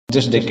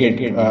this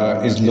decade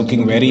is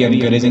looking very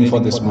encouraging for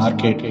this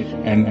market,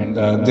 and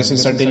this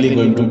is certainly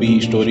going to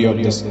be story of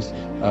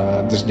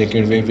this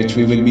decade, which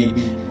we will be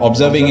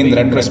observing in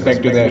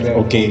retrospective that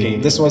okay,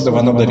 this was the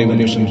one of the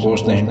revolution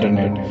post the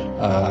internet,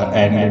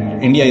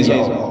 and India is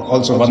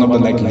also one of the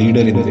like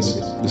leader in this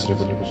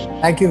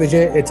revolution. Thank you,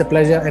 Vijay. It's a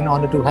pleasure and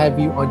honor to have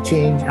you on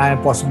Change I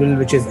Am Possible,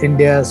 which is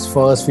India's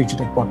first future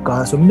tech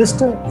podcast. So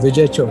Mr.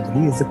 Vijay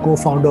Chaudhary is the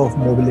co-founder of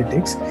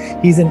Mobilytics.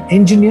 He's an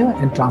engineer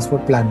and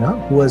transport planner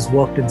who has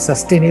worked in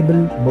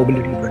sustainable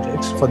mobility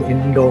projects for the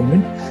Indian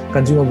government,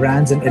 consumer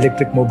brands and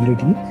electric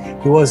mobility.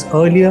 He was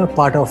earlier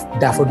part of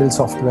Daffodil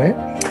Software.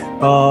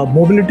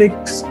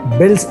 Mobilytics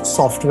builds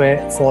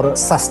software for a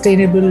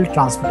sustainable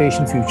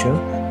transportation future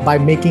by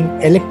making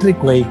electric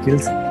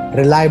vehicles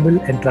reliable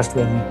and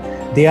trustworthy.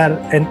 They are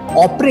an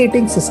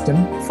operating system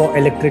for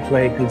electric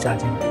vehicle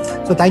charging.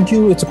 So thank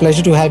you. It's a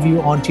pleasure to have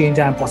you on Change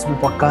I Am Possible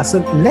podcast. So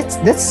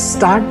let's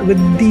start with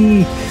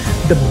the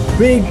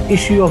big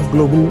issue of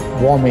global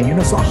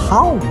warming. So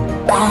how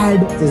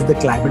bad is the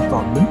climate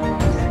problem,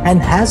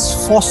 and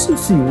has fossil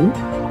fuel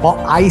or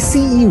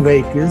ICE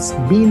vehicles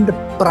been the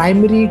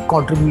primary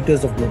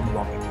contributors of global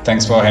warming?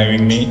 Thanks for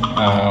having me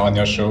on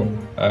your show.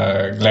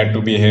 Glad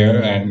to be here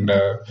and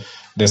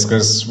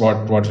discuss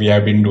what we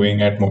have been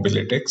doing at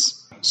Mobilytics.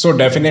 So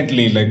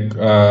definitely, like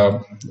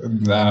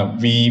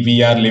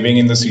we are living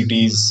in the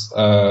cities.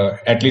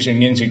 At least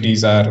Indian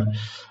cities are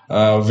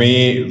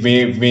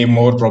way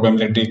more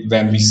problematic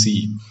than we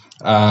see.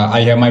 I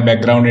have my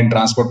background in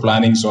transport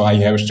planning, so I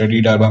have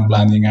studied urban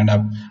planning, and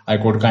I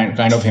could kind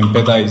of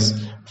empathize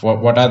for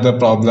what are the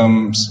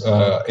problems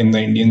in the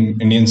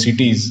Indian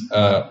cities,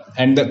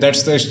 and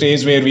that's the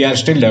stage where we are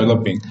still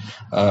developing.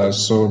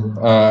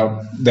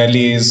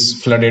 Delhi is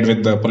flooded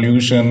with the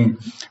pollution.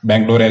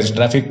 Bangalore has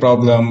traffic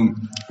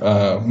problem.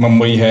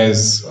 Mumbai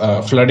has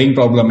flooding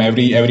problem.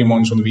 Every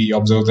monsoon we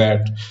observe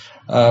that.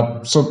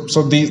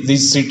 So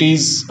these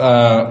cities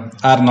are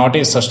not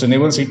a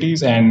sustainable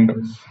cities, and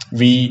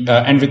we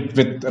and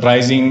with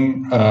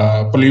rising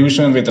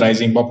pollution, with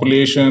rising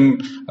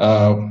population,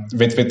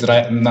 with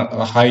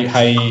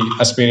high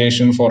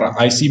aspiration for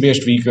IC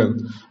based vehicle,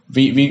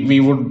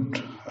 we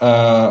would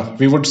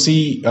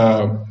see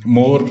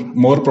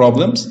more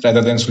problems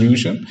rather than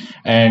solution.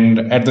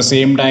 And at the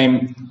same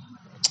time,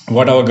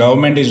 what our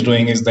government is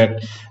doing is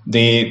that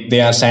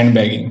they are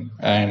sandbagging,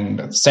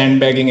 and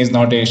sandbagging is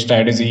not a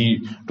strategy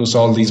to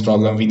solve these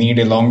problems. We need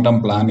a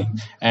long-term planning,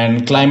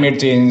 and climate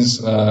change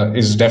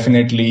is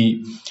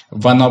definitely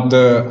one of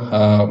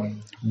the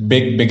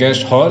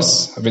biggest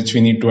horse which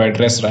we need to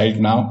address right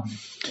now.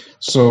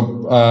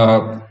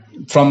 So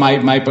from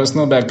my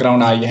personal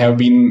background, I have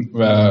been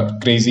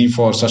crazy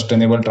for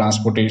sustainable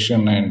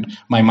transportation, and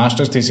my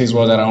master's thesis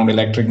was around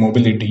electric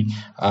mobility.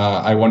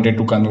 I wanted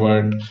to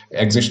convert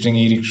existing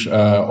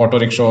auto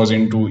rickshaws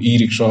into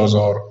e-rickshaws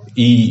or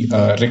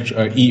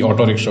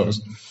e-auto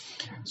rickshaws.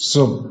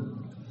 So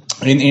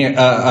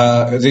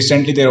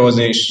recently there was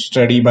a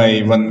study by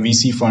one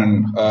VC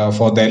fund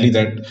for Delhi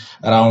that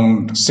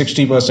around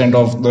 60%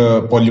 of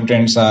the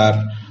pollutants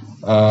are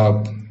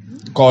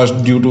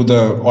caused due to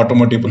the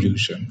automotive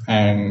pollution.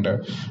 And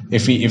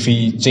if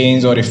we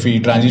change, or if we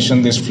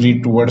transition this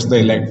fleet towards the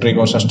electric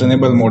or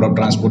sustainable mode of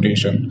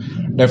transportation,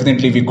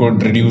 definitely we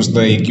could reduce the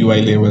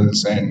AQI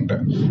levels, and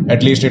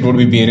at least it would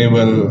be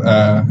bearable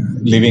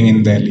living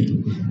in Delhi.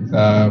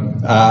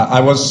 I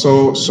was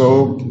so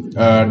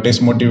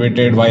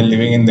dismotivated while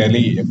living in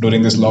Delhi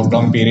during this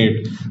lockdown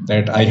period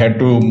that I had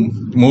to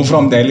move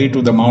from Delhi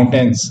to the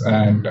mountains.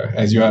 And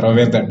as you are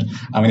aware that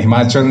I'm in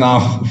Himachal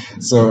now,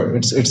 so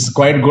it's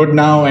quite good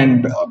now,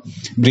 and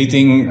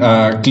breathing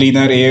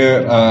cleaner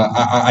air.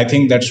 I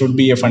think that should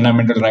be a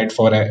fundamental right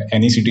for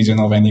any citizen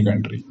of any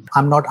country.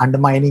 I'm not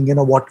undermining,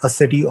 what a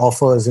city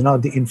offers.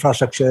 The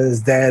infrastructure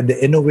is there, the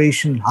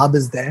innovation hub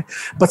is there,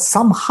 but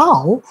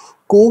somehow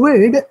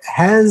COVID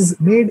has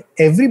made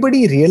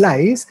everybody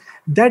realize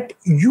that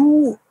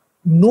you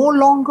no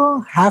longer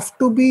have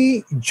to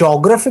be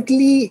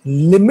geographically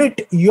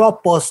limit your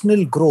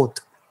personal growth.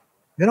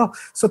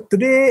 So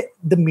today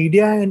the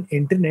media and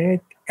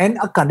internet and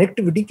a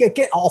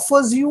connectivity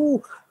offers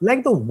you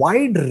like the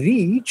wide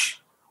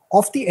reach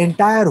of the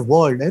entire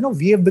world.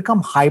 We have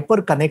become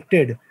hyper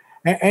connected,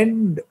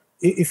 and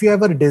if you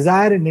have a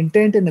desire, an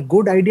intent, and a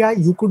good idea,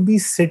 you could be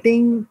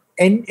sitting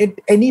in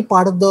any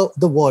part of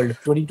the world.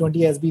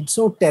 2020 has been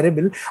so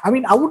terrible. I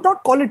mean, I would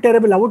not call it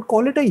terrible. I would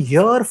call it a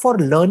year for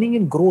learning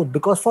and growth,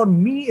 because for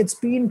me, it's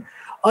been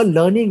a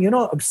learning.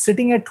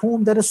 Sitting at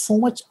home, there is so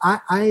much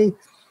I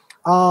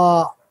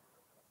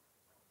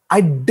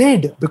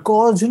did,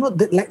 because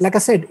like I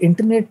said,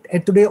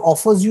 internet today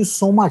offers you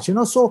so much.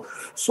 So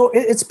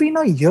it's been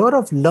a year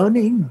of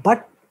learning.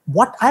 But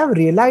what I have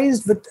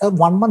realized with a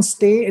 1 month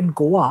stay in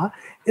Goa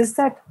is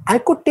that I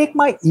could take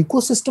my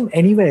ecosystem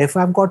anywhere. If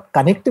I've got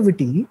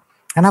connectivity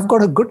and I've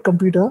got a good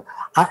computer,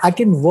 I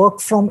can work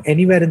from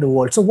anywhere in the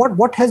world. So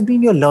what has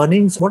been your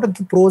learnings? What are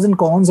the pros and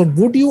cons? And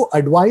would you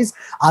advise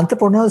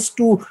entrepreneurs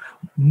to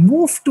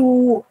move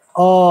to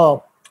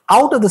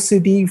out of the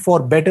city for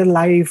better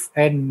life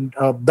and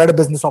better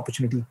business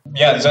opportunity?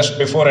 Yeah, just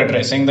before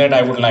addressing that,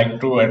 I would like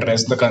to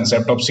address the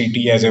concept of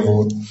city as a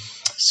whole.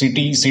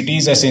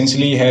 Cities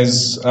essentially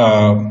has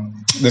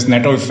this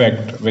network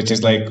effect, which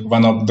is like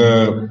one of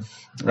the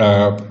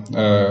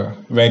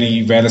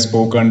very well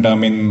spoken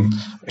term in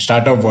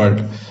startup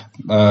world.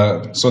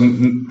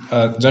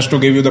 Just to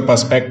give you the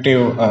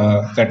perspective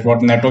that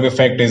what network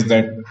effect is,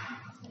 that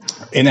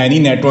in any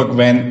network,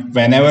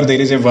 whenever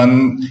there is a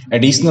one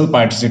additional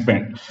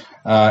participant,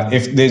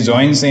 if they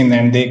joins in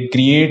and they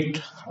create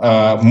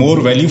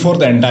more value for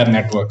the entire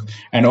network,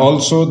 and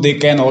also they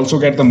can also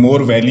get the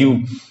more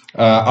value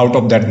out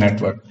of that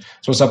network.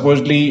 So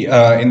supposedly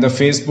in the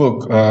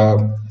Facebook,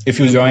 if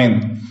you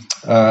join,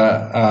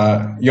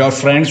 your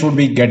friends would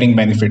be getting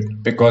benefit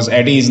because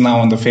Eddie is now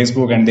on the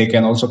Facebook and they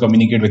can also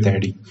communicate with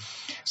Eddie.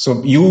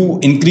 So you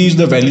increase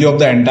the value of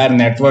the entire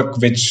network,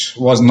 which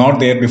was not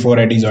there before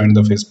Eddie joined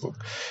the Facebook.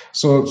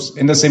 So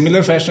in the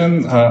similar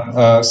fashion,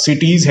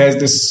 cities has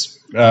this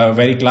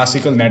very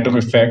classical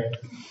network effect,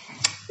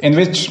 in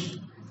which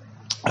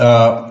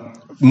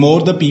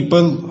more the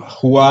people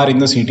who are in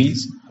the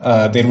cities,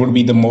 there would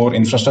be the more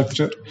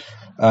infrastructure.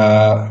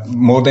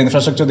 More the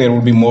infrastructure, there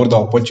would be more the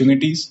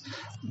opportunities.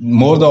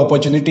 More the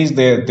opportunities,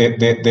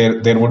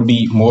 there would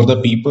be more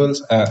the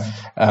peoples,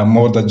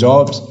 more the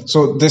jobs.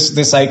 So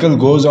this cycle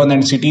goes on,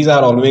 and cities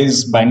are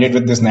always binded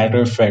with this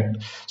network effect.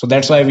 So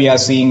that's why we are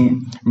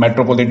seeing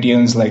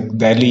metropolitans like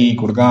Delhi,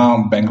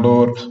 Gurgaon,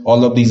 Bangalore,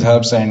 all of these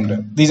hubs,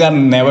 and these are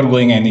never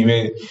going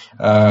anywhere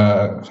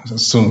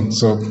soon.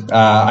 So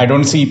I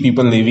don't see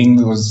people leaving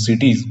those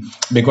cities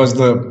because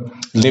the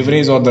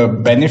leverage or the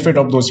benefit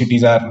of those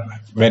cities are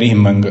very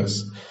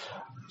humongous.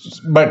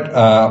 But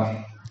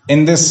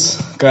in this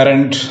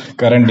current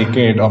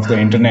decade of the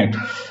internet,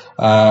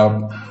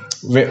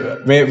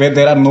 where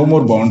there are no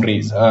more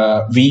boundaries,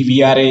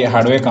 we are a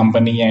hardware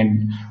company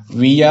and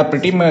we are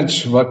pretty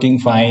much working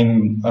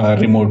fine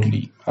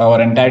remotely.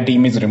 Our entire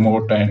team is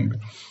remote, and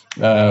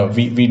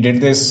we did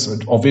this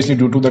obviously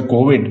due to the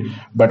COVID,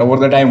 but over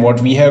the time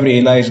what we have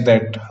realized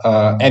that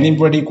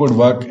anybody could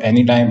work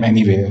anytime,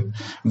 anywhere.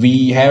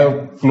 We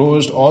have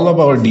closed all of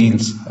our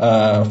deals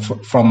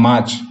from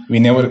March. We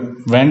never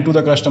went to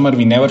the customer,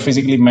 we never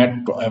physically met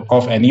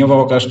of any of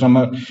our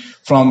customer.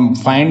 From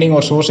finding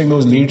or sourcing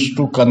those leads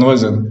to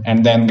conversion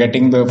and then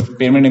getting the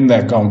payment in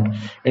the account,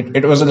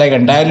 it was like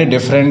entirely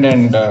different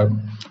and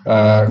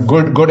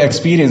good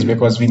experience,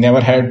 because we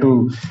never had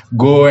to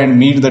go and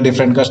meet the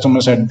different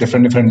customers at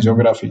different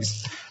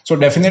geographies. So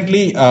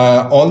definitely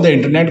all the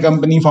internet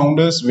company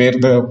founders, where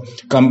the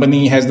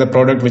company has the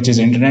product which is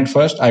internet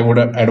first, I would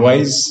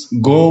advise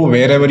go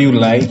wherever you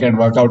like and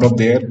work out of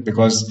there,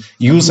 because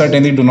you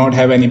certainly do not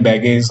have any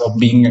baggage of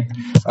being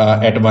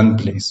at one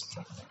place.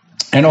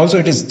 And also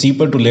it is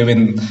cheaper to live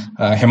in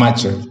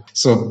Himachal.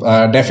 So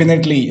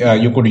definitely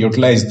you could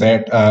utilize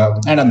that.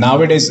 And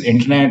nowadays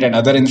internet and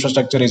other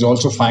infrastructure is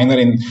also finer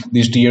in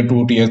these tier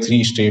 2, tier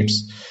 3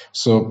 states.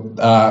 So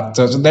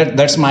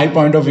that's my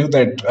point of view,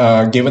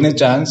 that given a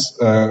chance,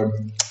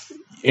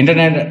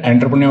 internet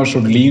entrepreneurs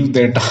should leave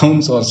their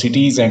towns or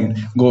cities and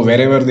go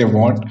wherever they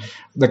want.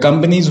 The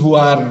companies who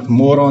are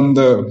more on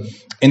the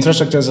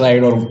infrastructure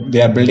side, or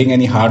they are building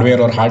any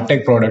hardware or hard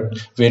tech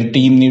product where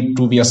team need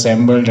to be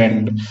assembled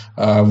and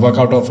work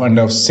out of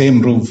under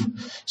same roof,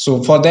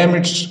 so for them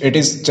it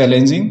is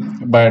challenging.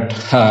 But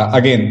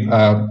again,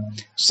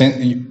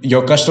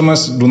 your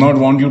customers do not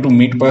want you to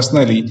meet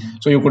personally,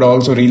 so you could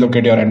also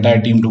relocate your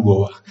entire team to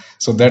Goa.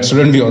 So that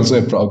shouldn't be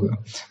also a problem.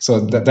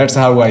 So that's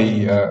how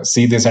I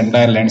see this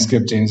entire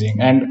landscape changing.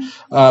 And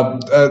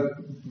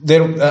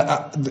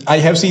I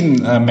have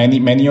seen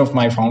many of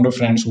my founder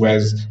friends who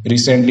has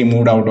recently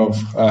moved out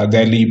of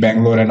Delhi,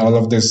 Bangalore, and all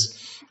of this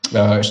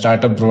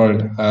startup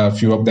world. A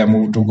few of them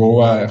moved to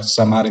Goa,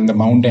 some are in the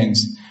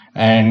mountains,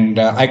 and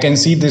I can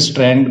see this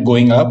trend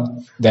going up,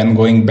 then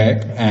going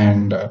back,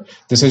 and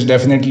this is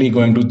definitely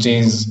going to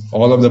change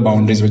all of the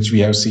boundaries which we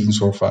have seen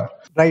so far.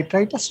 Right.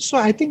 So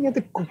I think that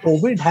the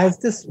COVID has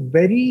this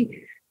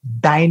very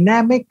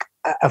dynamic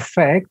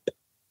effect,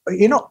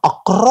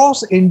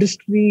 across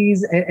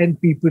industries and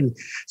people.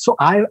 So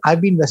I've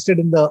been invested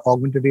in the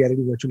augmented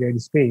reality, virtual reality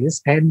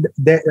space, and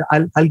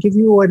I'll give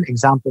you an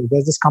example.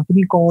 There's this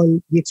company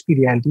called EXP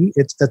Reality.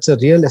 It's a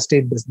real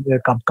estate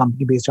business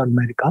company based out of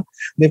America.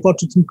 They've got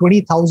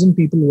 20,000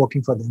 people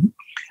working for them.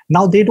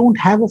 Now they don't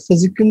have a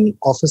physical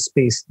office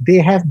space. They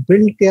have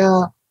built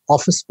their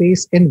office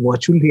space in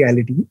virtual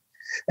reality,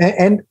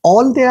 and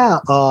all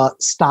their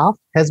staff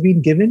has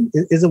been given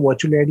is a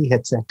virtual reality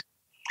headset.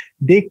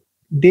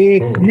 They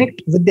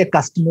connect with their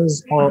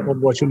customers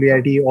on virtual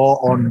reality or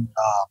on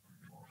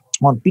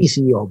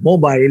PC or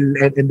mobile,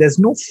 and there's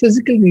no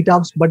physical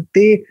meetups, but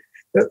they,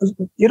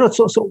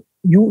 so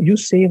you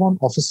save on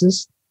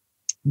offices,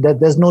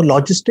 there's no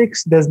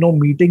logistics, there's no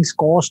meetings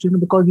cost,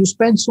 because you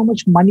spend so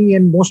much money,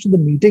 and most of the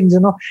meetings,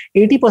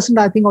 80%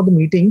 I think of the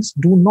meetings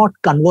do not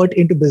convert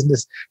into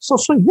business. So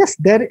yes,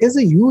 there is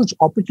a huge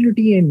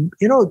opportunity, and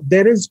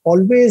there is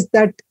always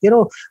that,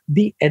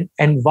 the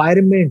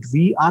environment.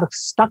 We are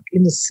stuck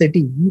in a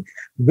city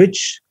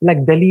which,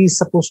 like, Delhi is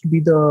supposed to be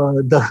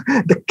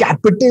the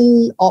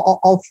capital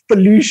of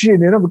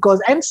pollution,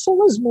 because, and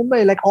so is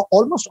Mumbai, like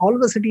almost all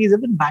of the cities,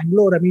 even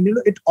Bangalore. I mean,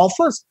 it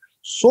offers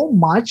so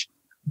much,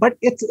 but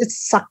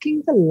it's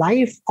sucking the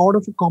life out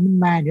of a common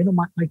man.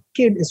 My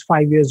kid is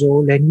 5 years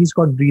old and he's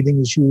got breathing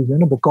issues,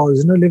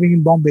 because, living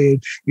in Bombay,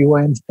 you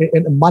were in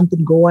a month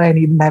in Goa and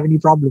he didn't have any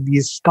problem.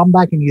 He's come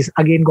back and he's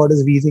again got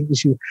his breathing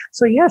issue.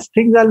 So yes,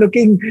 things are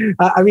looking,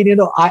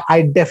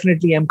 I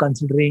definitely am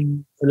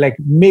considering, like,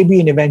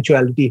 maybe an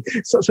eventuality.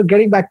 So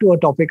getting back to our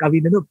topic,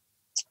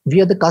 we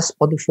are the cusp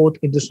of the fourth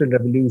industrial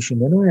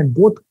revolution, and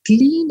both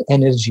clean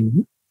energy,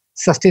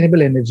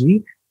 sustainable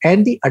energy,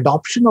 and the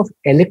adoption of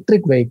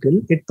electric vehicle,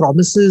 it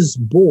promises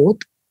both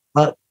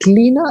a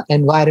cleaner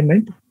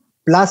environment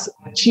plus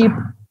cheap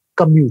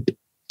commute.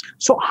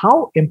 So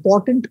how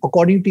important,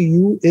 according to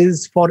you,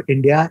 is for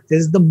India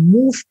is the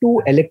move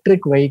to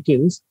electric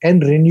vehicles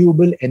and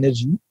renewable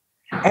energy?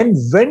 And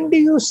when do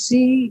you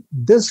see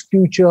this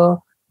future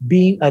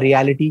being a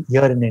reality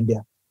here in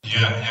India?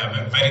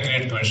 Yeah, very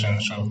great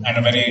question. So,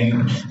 and very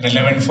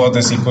relevant for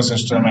this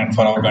ecosystem and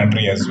for our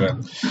country as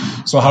well.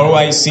 So, how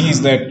I see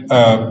is that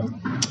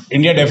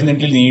India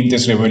definitely needs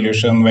this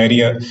revolution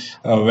very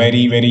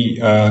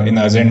in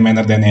urgent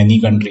manner than any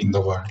country in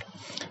the world.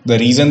 The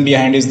reason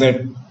behind is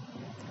that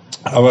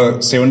our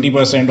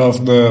 70%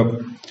 of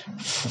the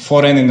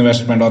foreign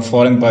investment or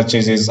foreign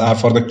purchases are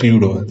for the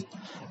crude oil.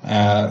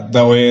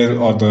 The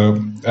oil or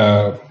the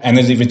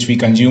energy which we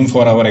consume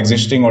for our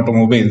existing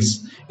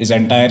automobiles is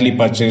entirely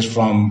purchased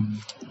from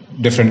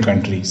different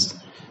countries.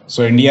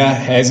 So India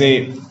has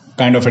a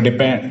kind of a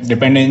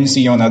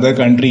dependency on other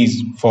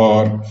countries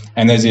for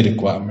energy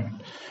requirement.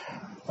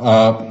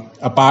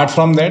 Apart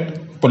from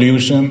that,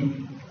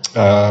 pollution,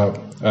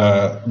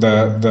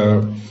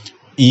 the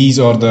ease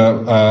or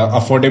the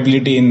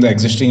affordability in the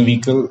existing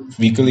vehicle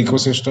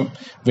ecosystem,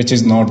 which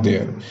is not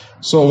there.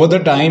 So over the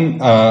time,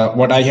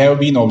 what I have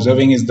been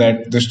observing is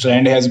that this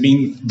trend has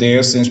been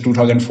there since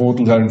 2004,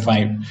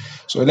 2005.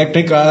 So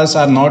electric cars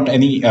are not a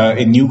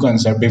new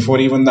concept. Before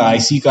even the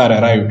IC car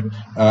arrived,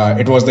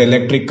 it was the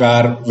electric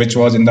car which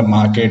was in the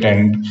market,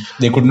 and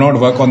they could not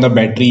work on the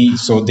battery.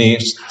 So they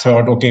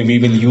thought, okay, we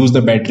will use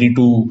the battery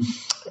to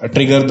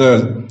trigger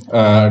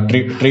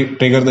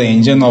the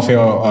engine of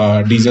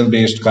a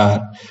diesel-based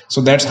car.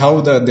 So that's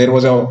how there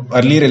was a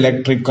earlier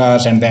electric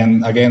cars, and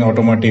then again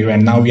automotive,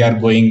 and now we are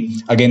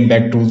going again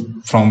back to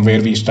from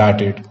where we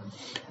started.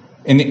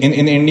 In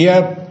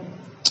India,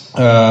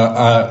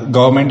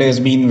 government has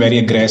been very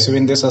aggressive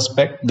in this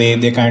aspect.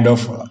 They kind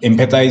of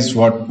empathize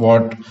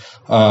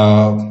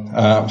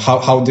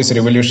how this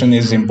revolution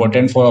is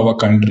important for our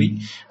country,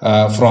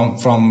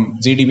 from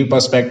GDP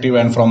perspective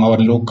and from our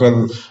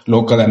local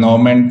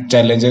environment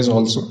challenges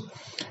also.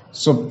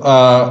 So,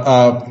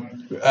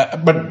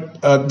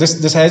 but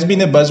this has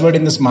been a buzzword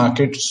in this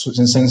market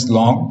since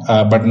long,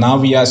 but now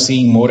we are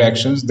seeing more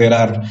actions. There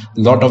are a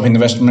lot of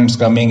investments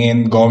coming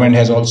in. Government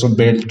has also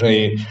built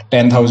a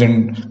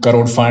 10,000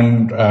 crore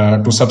fund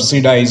to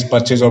subsidize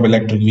purchase of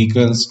electric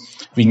vehicles.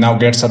 We now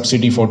get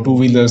subsidy for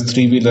 2-wheelers,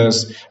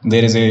 3-wheelers.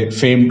 There is a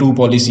FAME 2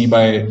 policy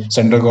by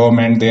central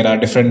government. There are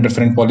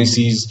different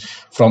policies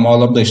from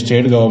all of the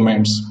state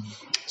governments.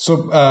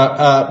 So,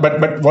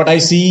 but what I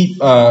see,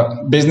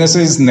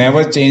 businesses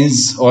never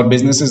change or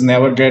businesses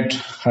never get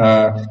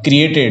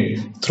created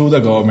through the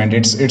government.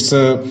 It's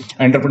a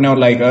entrepreneur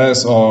like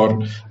us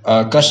or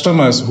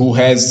customers who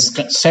has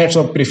sets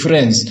of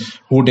preference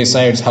who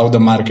decides how the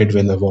market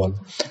will evolve.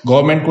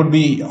 Government could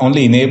be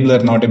only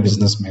enabler, not a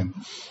businessman.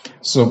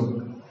 So,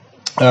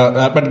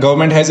 but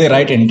government has a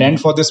right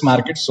intent for this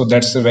market, so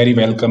that's a very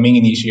welcoming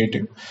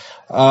initiative.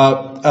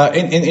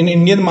 In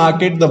Indian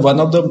market, one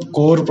of the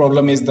core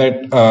problem is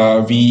that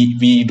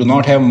we do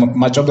not have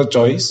much of the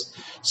choice.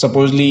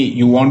 Supposedly,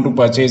 you want to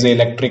purchase an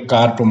electric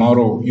car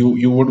tomorrow,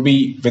 you would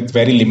be with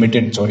very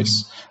limited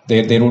choice.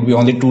 There would be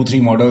only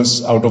 2-3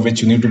 models out of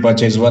which you need to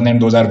purchase one,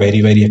 and those are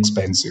very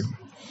expensive.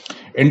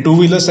 In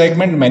two-wheeler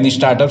segment, many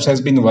startups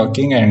has been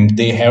working, and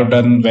they have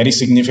done very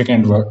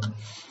significant work.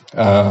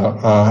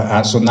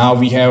 So now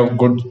we have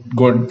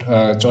good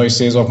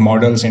choices of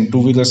models in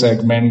two-wheeler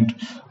segment,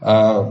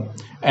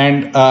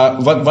 and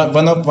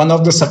one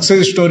of the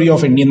success story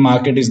of Indian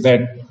market is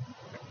that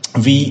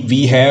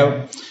we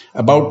have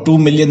about 2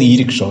 million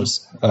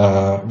e-rickshaws,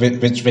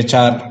 which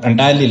are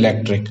entirely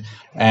electric,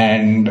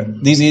 and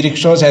these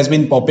e-rickshaws has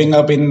been popping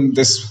up in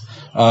this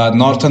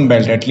northern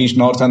belt, at least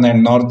northern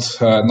and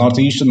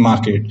northeastern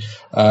market,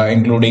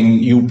 including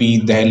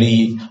UP,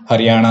 Delhi,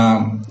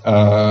 Haryana,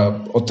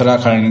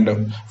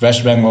 Uttarakhand,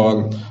 West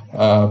Bengal,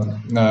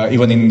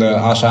 even in the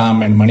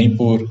Assam and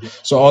Manipur.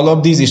 So all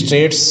of these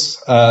states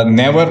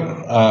never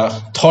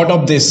thought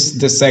of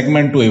this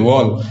segment to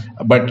evolve,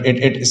 but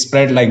it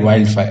spread like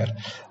wildfire.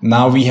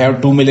 Now we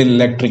have 2 million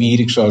electric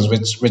e-rickshaws,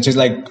 which is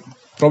like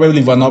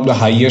probably one of the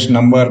highest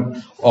number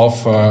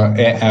of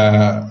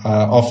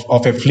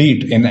a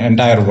fleet in the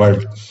entire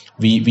world.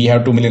 We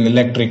have 2 million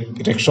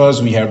electric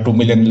rickshaws, we have 2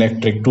 million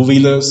electric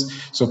two-wheelers.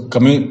 So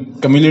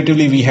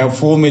cumulatively, we have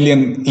 4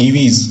 million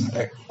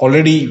EVs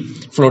already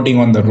floating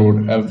on the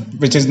road,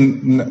 which is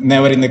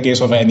never in the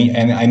case of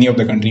any of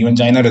the country. Even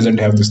China doesn't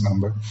have this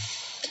number.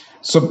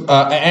 So,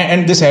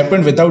 and this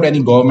happened without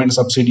any government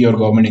subsidy or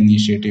government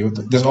initiative.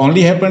 This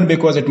only happened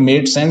because it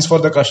made sense for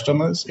the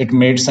customers. It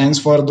made sense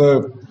for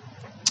the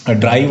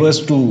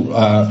drivers to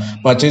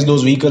purchase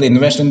those vehicles,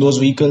 invest in those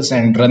vehicles,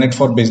 and run it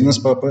for business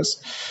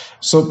purpose.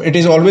 So it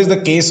is always the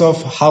case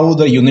of how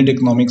the unit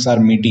economics are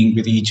meeting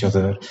with each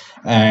other.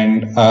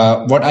 And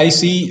what I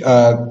see,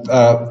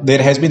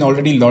 there has been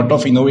already a lot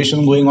of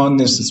innovation going on in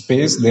this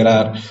space. There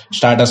are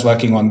startups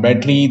working on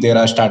battery, there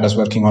are startups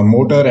working on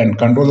motor and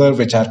controller,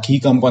 which are key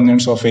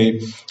components of a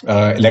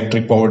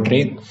electric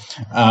powertrain.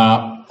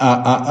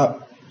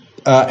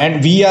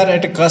 And we are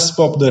at a cusp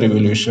of the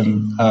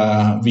revolution.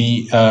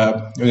 We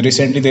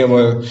recently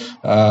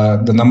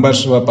the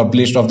numbers were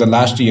published of the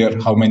last year,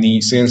 how many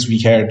sales we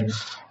had.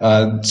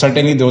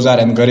 Certainly, those are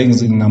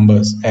encouraging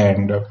numbers.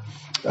 And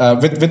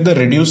with the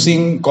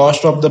reducing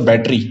cost of the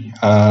battery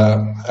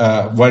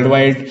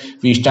worldwide,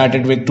 we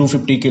started with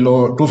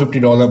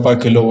 $250 per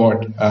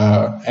kilowatt,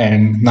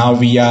 and now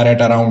we are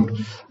at around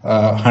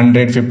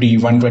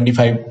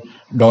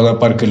 $125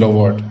 per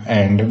kilowatt,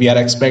 and we are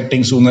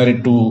expecting sooner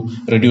it to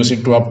reduce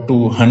it to up to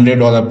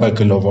 $100 per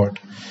kilowatt.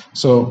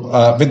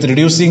 So with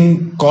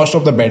reducing cost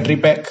of the battery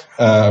pack,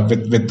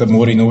 with the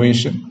more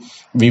innovation,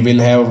 we will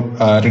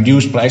have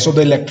reduced price of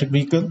the electric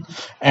vehicle,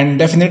 and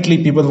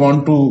definitely people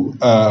want to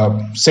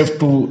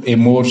shift to a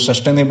more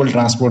sustainable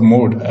transport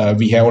mode.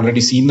 We have already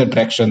seen the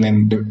traction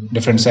in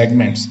different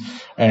segments,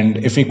 and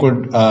if we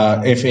could,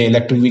 if a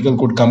electric vehicle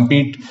could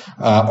compete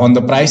on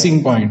the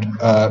pricing point,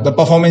 the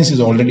performance is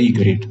already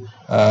great.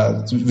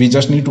 We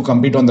just need to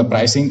compete on the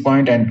pricing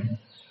point, and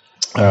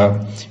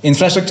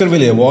infrastructure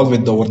will evolve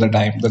over the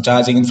time. The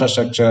charging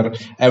infrastructure,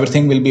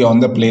 everything will be on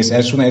the place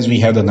as soon as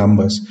we have the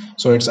numbers.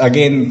 So it's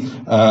again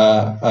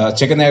a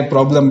chicken egg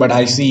problem, but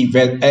I see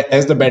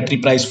as the battery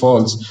price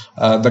falls,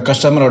 the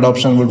customer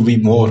adoption would be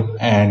more,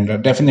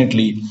 and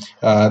definitely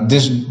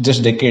this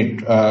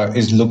decade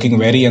is looking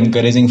very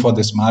encouraging for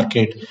this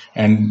market,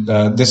 and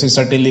this is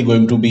certainly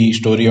going to be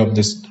story of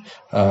this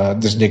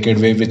decade,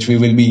 which we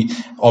will be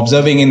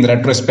observing in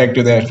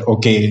retrospective that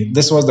okay,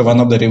 this was the one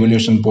of the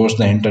revolution post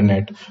the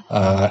internet,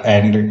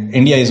 and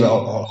India is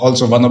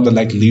also one of the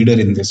leader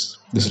in this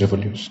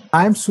revolution.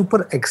 I'm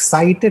super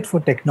excited for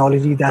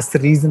technology. That's the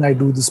reason I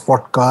do this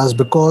podcast,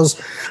 because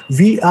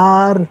we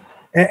are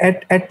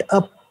at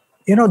a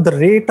the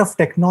rate of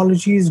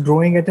technology is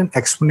growing at an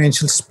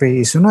exponential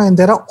space, and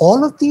there are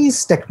all of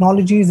these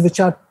technologies which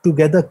are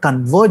together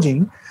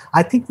converging,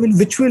 I think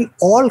which will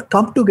all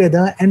come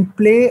together and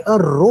play a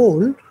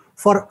role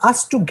for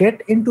us to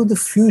get into the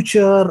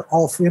future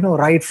of,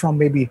 right from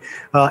maybe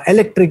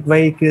electric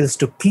vehicles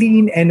to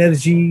clean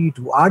energy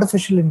to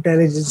artificial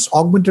intelligence,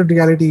 augmented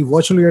reality,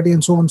 virtual reality,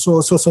 and so on,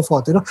 so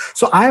forth.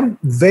 So I'm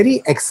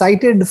very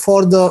excited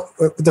for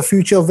the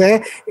future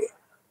where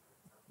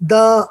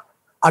the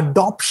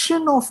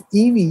adoption of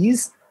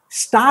EVs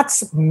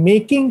starts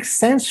making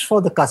sense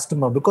for the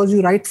customer, because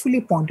you rightfully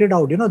pointed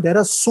out, there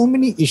are so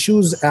many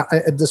issues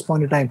at this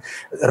point in time,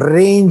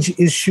 range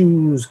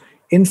issues,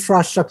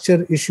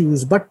 infrastructure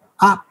issues, but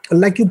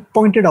like you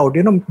pointed out,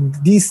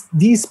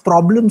 these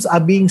problems are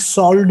being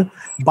solved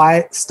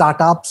by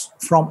startups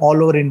from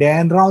all over India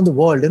and around the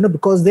world,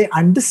 because they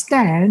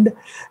understand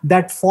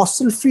that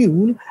fossil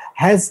fuel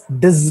has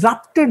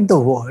disrupted the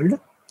world,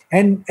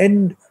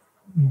 and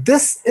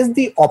this is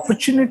the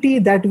opportunity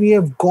that we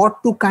have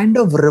got to kind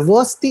of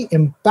reverse the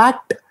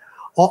impact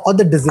or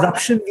the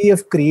disruption we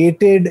have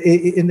created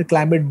in the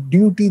climate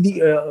due to the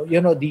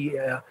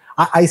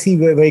IC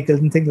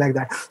vehicles and things like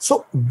that.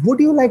 So would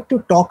you like to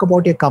talk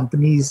about your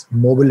company's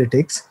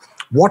Mobilytics?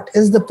 What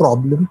is the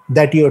problem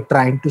that you're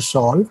trying to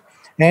solve?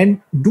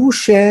 And do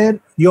share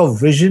your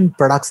vision,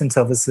 products and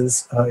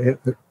services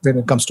when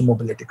it comes to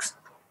Mobilytics.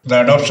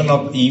 The adoption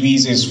of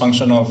EVs is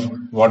function of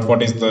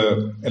what is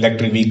the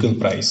electric vehicle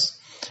price.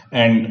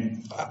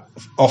 And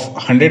of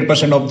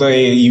 100% of the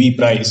EV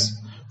price,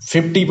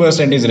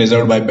 50% is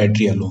reserved by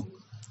battery alone.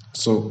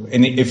 So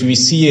if we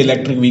see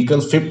electric vehicle,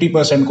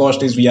 50%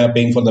 cost is we are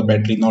paying for the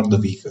battery, not the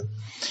vehicle.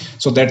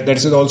 So that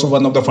is also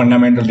one of the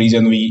fundamental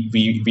reason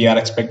we are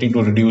expecting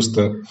to reduce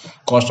the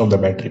cost of the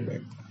battery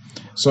pack.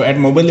 So at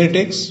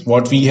Mobilytics,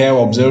 what we have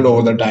observed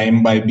over the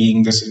time by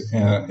being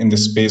in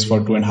this space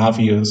for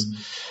 2.5 years,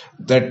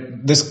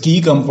 that this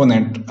key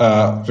component,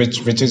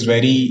 which is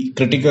very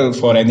critical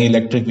for any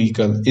electric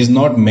vehicle, is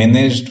not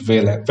managed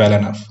well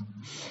enough.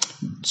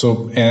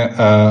 So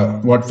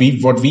what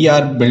we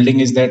are building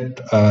is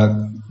that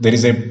there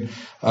is a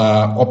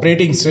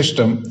operating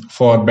system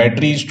for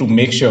batteries to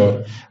make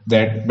sure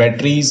that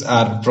batteries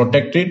are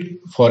protected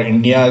for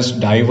India's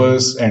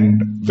diverse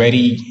and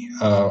very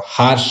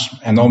harsh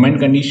environment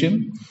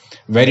condition,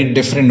 very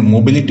different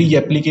mobility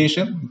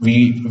application.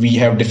 We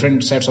have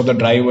different sets of the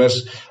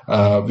drivers.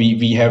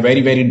 We have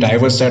very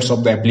diverse sets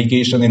of the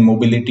application in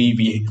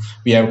mobility.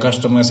 We have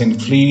customers in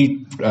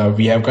fleet.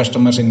 We have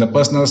customers in the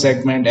personal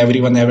segment.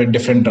 Everyone have a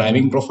different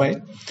driving profile.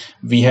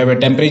 We have a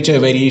temperature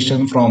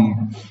variation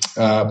from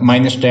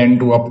 -10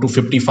 to up to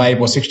 55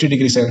 or 60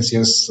 degrees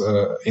Celsius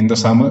in the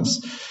summers.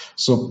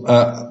 So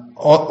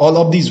all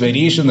of these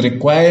variations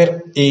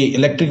require a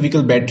electric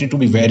vehicle battery to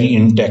be very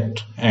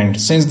intact. And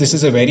since this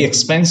is a very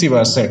expensive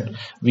asset,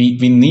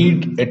 we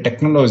need a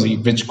technology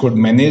which could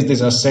manage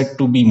this asset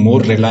to be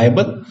more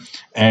reliable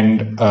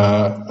and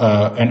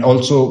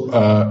also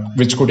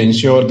which could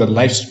ensure the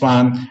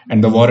lifespan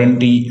and the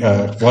warranty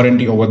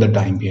over the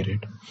time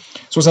period.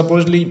 So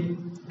supposedly,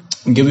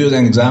 give you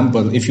an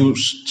example. If you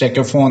check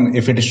your phone,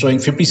 if it is showing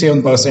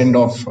 57%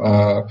 of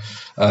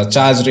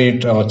charge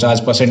rate or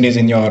charge percentage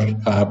in your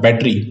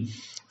battery,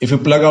 if you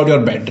plug out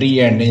your battery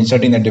and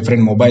insert in a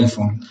different mobile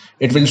phone,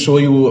 it will show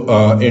you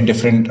a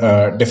different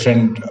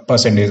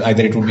percentage.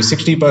 Either it would be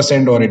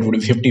 60% or it would be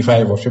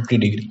 55 or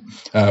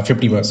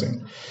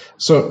 50%.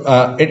 So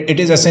it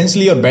is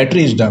essentially your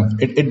battery is dumb.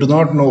 It do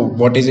not know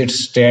what is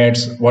its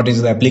stats, what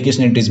is the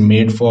application it is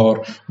made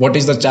for, what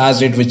is the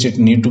charge rate which it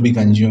need to be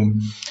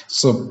consumed.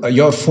 So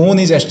your phone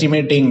is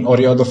estimating, or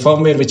the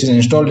firmware which is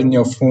installed in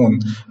your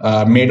phone,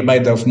 made by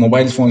the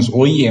mobile phone's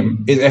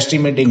OEM, is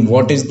estimating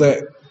what is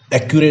the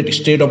accurate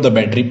state of the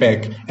battery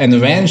pack and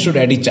when should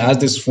Addy charge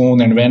this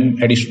phone and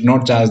when Addy should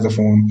not charge the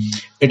phone.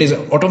 It is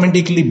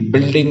automatically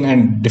building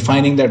and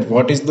defining that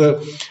what is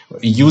the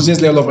usage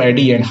level of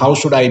Addy and how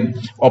should I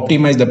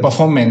optimize the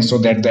performance so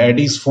that the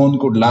Addy's phone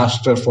could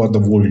last her for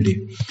the whole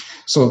day.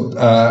 So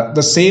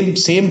the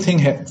same thing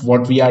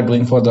what we are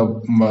doing for the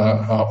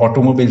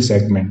automobile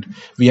segment.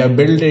 We have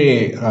built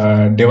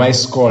a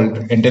device called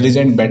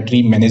Intelligent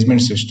Battery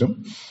Management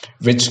System,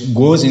 which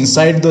goes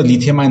inside the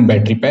lithium-ion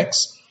battery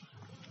packs.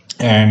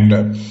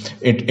 And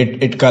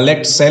it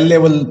collects cell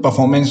level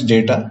performance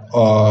data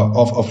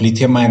of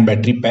lithium ion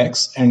battery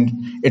packs, and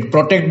it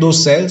protects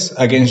those cells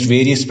against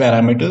various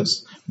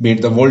parameters, be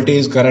it the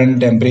voltage,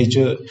 current,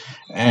 temperature,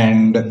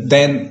 and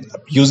then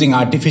using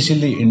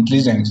artificial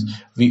intelligence,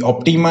 we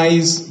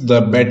optimize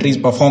the battery's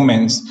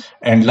performance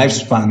and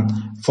lifespan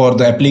for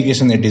the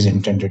application it is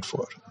intended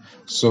for.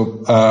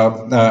 So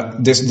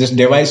this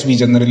device, we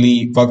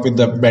generally work with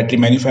the battery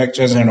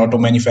manufacturers and auto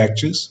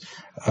manufacturers.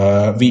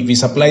 We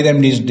supply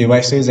them these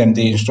devices and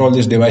they install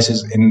these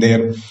devices in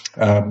their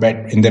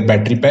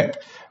battery pack.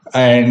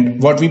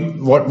 And what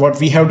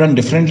we have done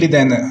differently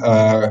than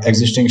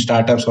existing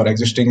startups or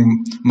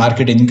existing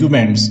market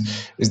incumbents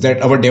is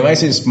that our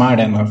device is smart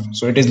enough,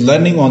 so it is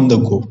learning on the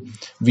go.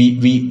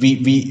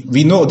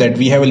 We know that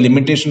we have a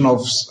limitation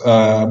of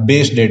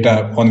base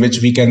data on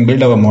which we can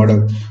build our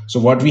model. So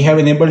what we have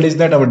enabled is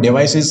that our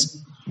device is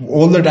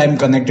all the time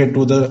connected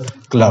to the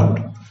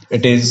cloud.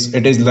 It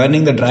is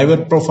learning the driver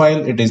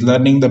profile, it is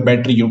learning the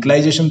battery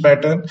utilization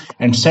pattern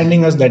and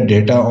sending us that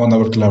data on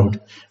our cloud.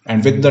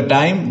 And with the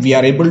time, we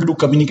are able to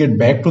communicate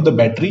back to the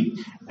battery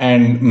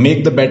and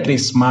make the battery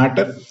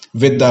smarter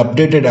with the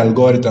updated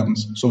algorithms.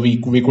 So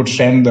we could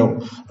send the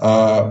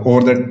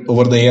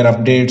over the air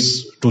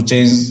updates to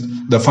change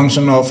the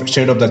function of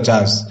state of the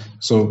charge.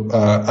 So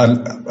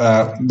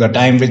the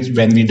time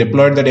when we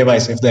deployed the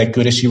device, if the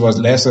accuracy was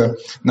lesser,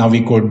 now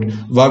we could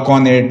work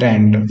on it,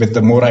 and with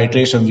the more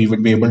iteration, we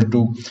would be able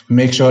to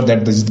make sure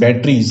that these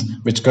batteries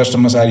which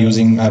customers are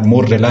using are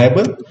more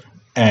reliable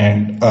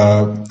and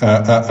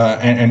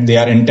they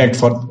are intact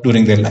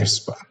during their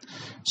lifespan.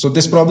 So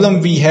this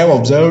problem we have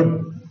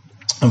observed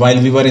while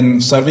we were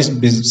in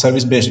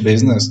service-based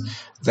business,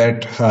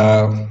 that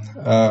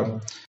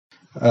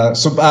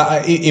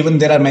even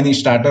there are many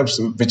startups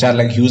which are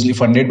like hugely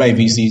funded by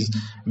VCs.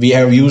 We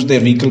have used their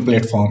vehicle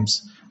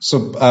platforms.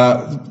 So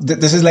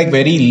this is like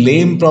very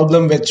lame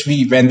problem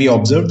when we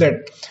observe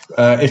that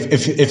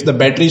if the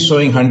battery is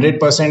showing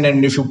 100%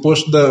 and if you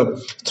push the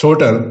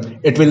throttle,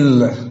 it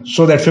will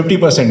show that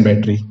 50%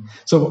 battery.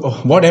 So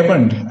what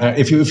happened?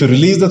 If you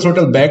release the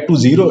throttle back to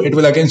 0, it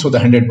will again show the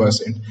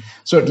 100%.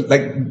 So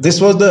like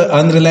this was the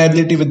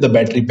unreliability with the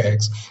battery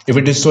packs. If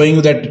it is showing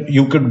you that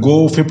you could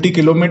go 50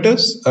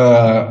 kilometers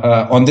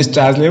on this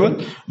charge level,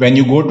 when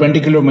you go 20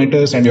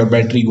 kilometers and your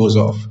battery goes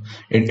off,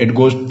 it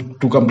goes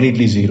to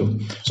completely 0.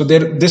 So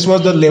this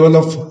was the level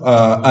of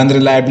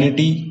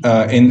unreliability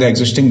in the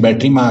existing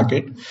battery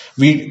market.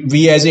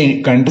 We as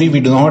a country, we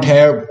do not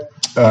have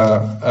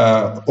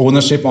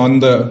ownership on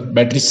the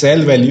battery cell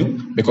value,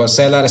 because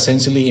cell are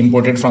essentially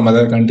imported from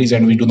other countries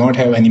and we do not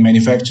have any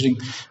manufacturing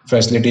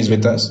facilities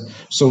with us.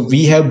 So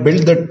we have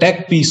built the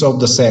tech piece of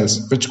the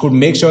cells, which could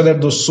make sure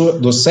that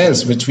those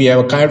cells which we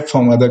have acquired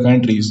from other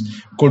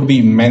countries could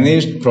be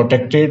managed,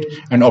 protected,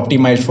 and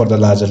optimized for the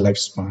larger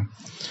lifespan.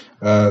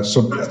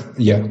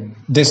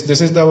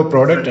 This is our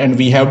product, and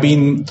we have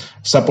been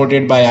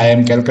supported by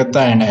IIM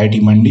Calcutta and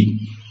IIT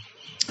Mandi.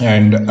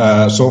 And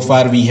so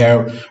far we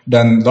have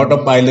done a lot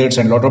of pilots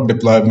and a lot of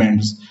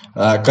deployments.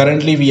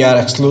 Currently we are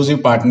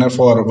exclusive partner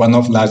for one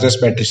of largest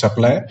battery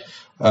supplier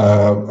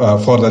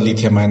for the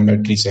lithium-ion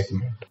battery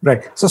segment.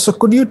 Right. So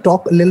could you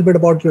talk a little bit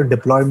about your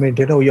deployment,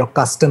 your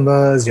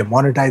customers, your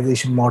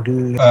monetization model?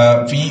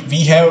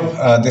 We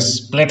have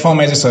this platform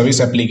as a service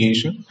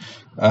application.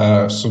 We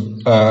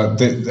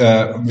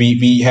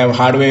have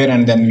hardware,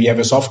 and then we have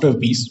a software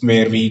piece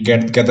where we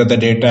gather the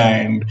data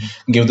and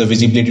give the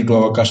visibility to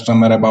our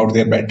customer about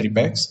their battery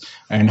packs.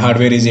 And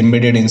hardware is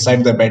embedded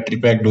inside the battery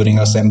pack during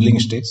assembling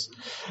stage.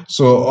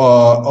 So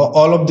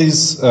all of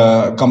these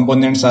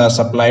components are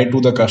supplied to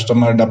the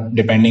customer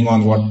depending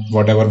on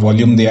whatever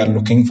volume they are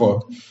looking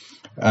for.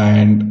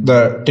 And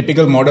the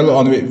typical model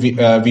on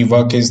we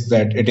work is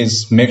that it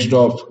is mixed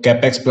of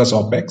capex plus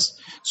opex.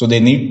 So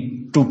they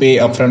need to pay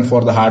upfront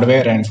for the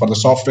hardware, and for the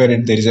software,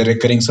 there is a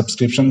recurring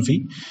subscription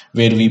fee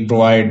where we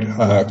provide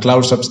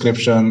cloud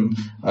subscription,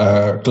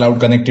 cloud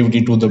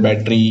connectivity to the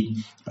battery,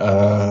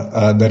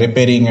 the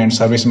repairing and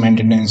service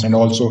maintenance, and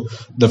also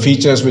the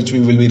features which we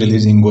will be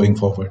releasing going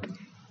forward.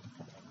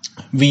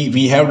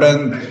 We have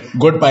done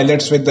good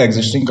pilots with the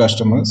existing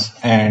customers,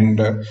 and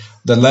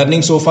the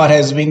learning so far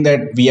has been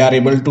that we are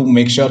able to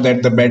make sure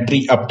that the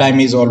battery uptime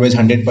is always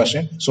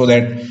 100%, so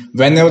that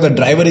whenever the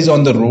driver is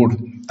on the road,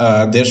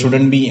 there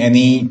shouldn't be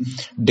any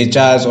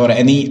discharge or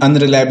any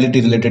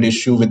unreliability related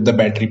issue with the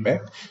battery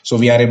pack. So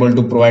we are able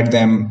to provide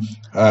them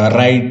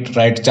right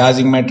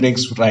charging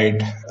metrics,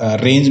 right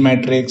range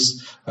metrics,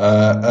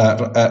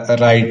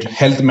 right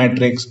health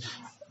metrics.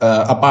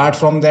 Apart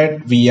from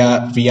that, we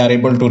are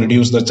able to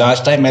reduce the charge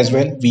time as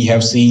well. We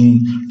have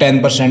seen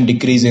 10%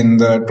 decrease in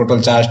the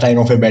total charge time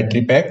of a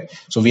battery pack.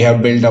 So we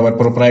have built our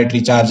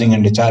proprietary charging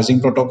and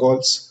discharging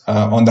protocols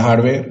on the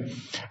hardware.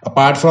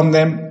 Apart from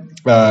them,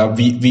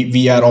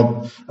 we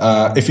are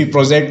if we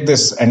project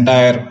this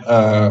entire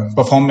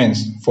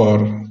performance for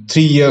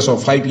 3 years or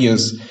 5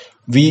 years,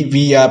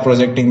 we are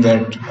projecting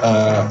that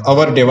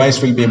our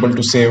device will be able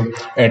to save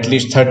at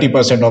least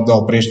 30% of the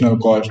operational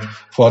cost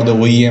for the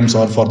OEMs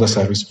or for the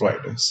service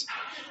providers.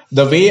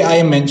 The way I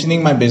am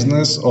mentioning my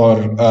business, or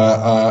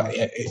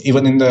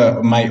even in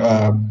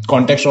my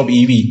context of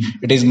EV,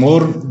 it is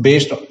more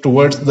based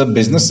towards the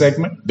business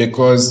segment,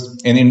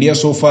 because in India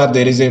so far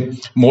there is a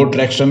more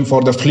traction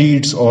for the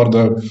fleets or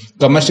the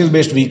commercial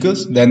based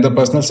vehicles than the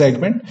personal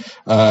segment.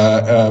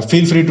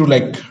 Feel free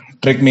to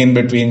trick me in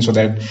between so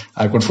that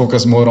I could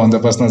focus more on the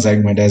personal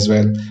segment as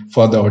well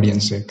for the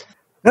audience sake.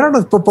 No,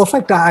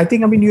 perfect. I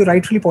think, you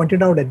rightfully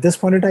pointed out at this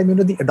point in time,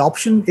 the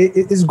adoption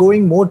is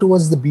going more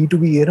towards the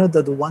B2B.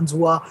 The ones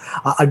who are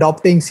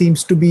adopting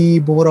seems to be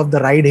more of the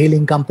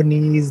ride-hailing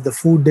companies, the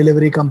food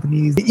delivery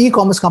companies. The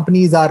e-commerce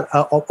companies are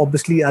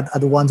obviously are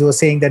the ones who are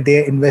saying that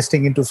they're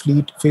investing into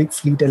fleet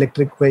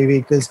electric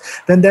vehicles.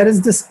 Then there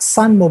is this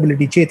Sun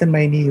Mobility, Chetan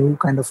Maini, who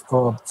kind of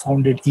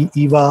founded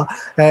EVA,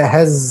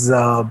 has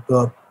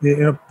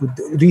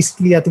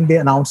recently, I think they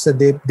announced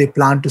that they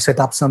plan to set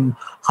up some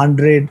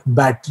 100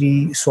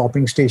 battery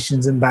swapping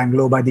stations in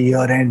Bangalore by the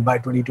year end, by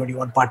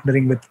 2021,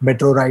 partnering with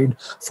Metro Ride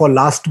for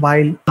last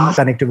mile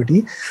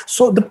connectivity.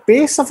 So the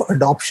pace of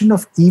adoption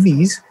of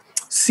EVs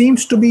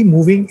seems to be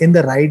moving in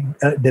the right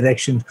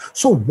direction.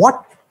 So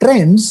what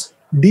trends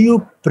do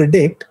you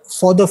predict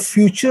for the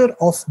future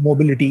of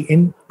mobility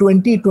in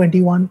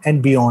 2021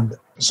 and beyond?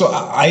 So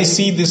I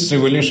see this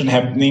revolution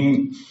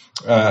happening.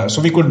 So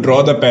we could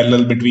draw the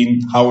parallel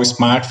between how a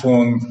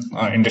smartphone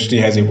industry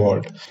has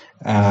evolved.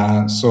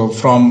 So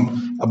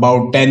from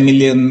about 10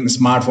 million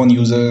smartphone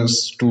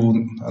users to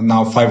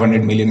now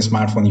 500 million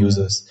smartphone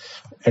users,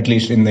 at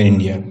least in the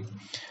India.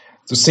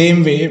 So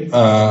same way,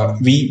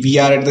 we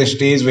are at the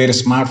stage where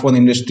smartphone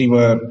industry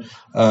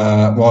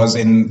was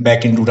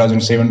back in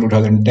 2007,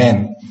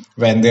 2010,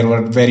 when there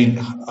were very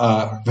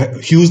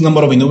huge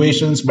number of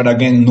innovations, but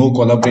again, no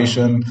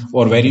collaboration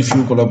or very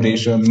few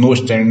collaboration, no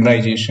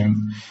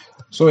standardization.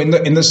 So in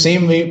the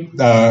same way,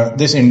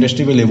 this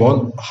industry will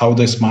evolve how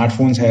the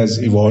smartphones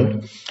has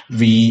evolved.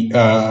 We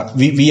are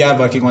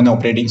working on an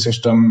operating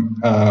system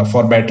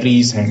for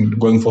batteries and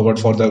going forward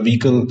for the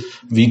vehicle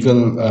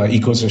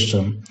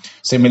ecosystem.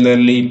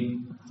 Similarly,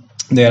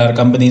 there are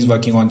companies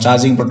working on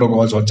charging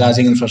protocols or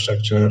charging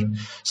infrastructure.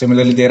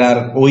 Similarly, there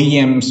are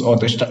OEMs or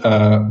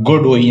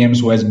good OEMs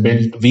who has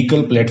built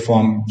vehicle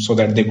platform so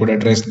that they could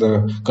address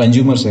the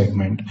consumer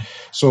segment.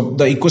 So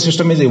the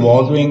ecosystem is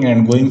evolving,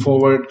 and going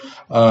forward,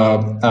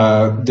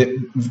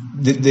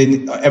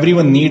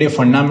 everyone need a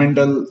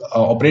fundamental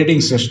operating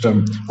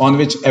system on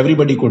which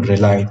everybody could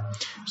rely.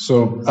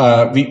 So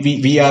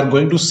we are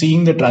going to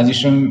seeing the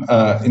transition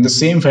in the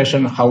same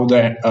fashion how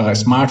the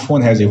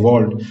smartphone has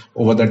evolved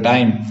over the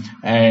time.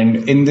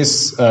 And in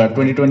this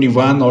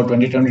 2021 or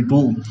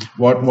 2022,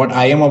 what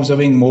I am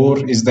observing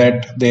more is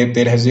that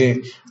there has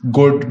a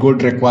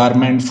good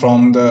requirement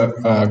from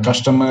the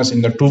customers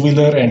in the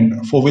two-wheeler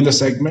and four-wheeler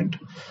segment.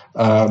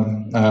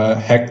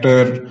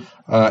 Hector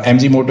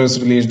MG Motors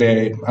released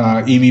a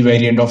EV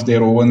variant of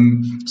their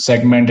own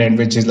segment, and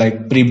which is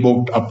like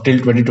pre-booked up till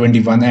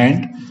 2021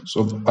 end.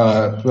 So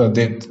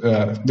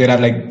there are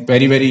like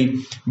very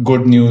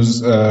good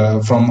news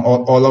from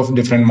all of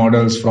different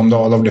models from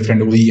all of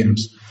different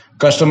OEMs.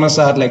 Customers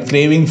are like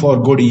craving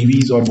for good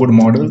EVs or good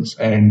models,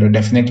 and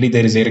definitely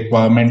there is a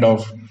requirement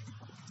of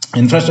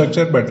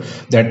infrastructure, but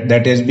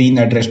that has been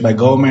addressed by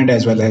government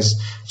as well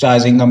as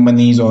charging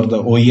companies or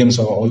the OEMs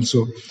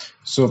also.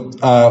 So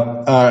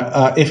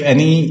if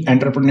any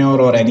entrepreneur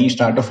or any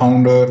startup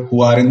founder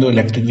who are in the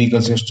electric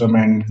vehicle system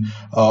and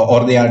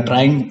or they are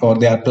trying or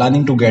they are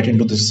planning to get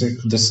into this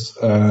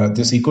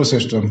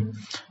ecosystem,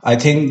 I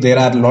think there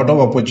are a lot of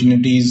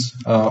opportunities,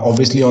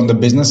 obviously on the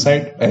business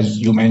side, as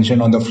you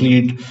mentioned, on the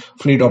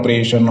fleet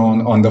operation,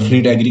 on the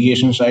fleet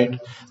aggregation side.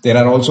 There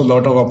are also a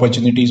lot of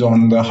opportunities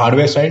on the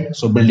hardware side.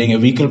 So building a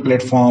vehicle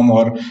platform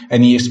or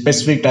any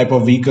specific type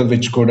of vehicle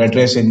which could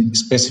address a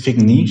specific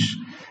niche.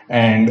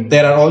 And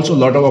there are also a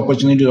lot of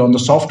opportunities on the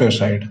software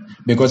side,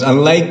 because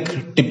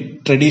unlike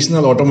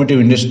traditional automotive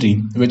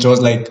industry, which was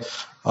like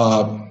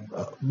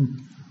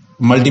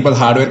multiple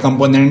hardware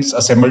components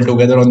assembled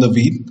together on the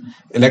wheel,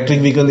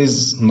 electric vehicle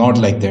is not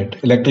like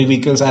that. Electric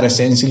vehicles are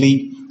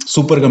essentially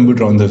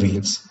supercomputer on the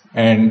wheels,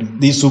 and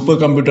these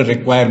supercomputers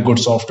require good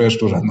softwares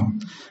to run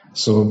on.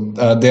 So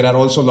there are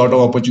also a lot of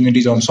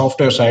opportunities on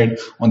software side,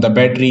 on the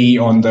battery,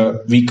 on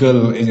the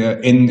vehicle,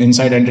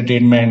 inside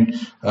entertainment,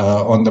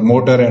 on the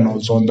motor, and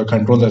also on the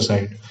controller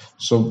side.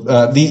 So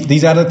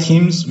these are the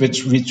themes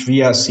which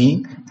we are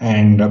seeing.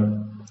 And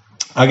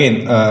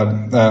again,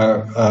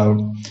 there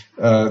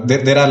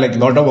are like a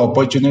lot of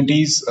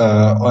opportunities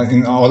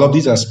in all of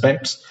these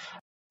aspects.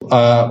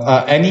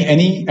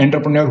 Any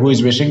entrepreneur who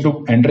is wishing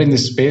to enter in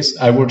this space,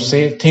 I would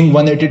say think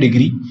 180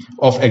 degree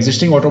of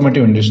existing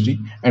automotive industry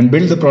and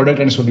build the product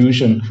and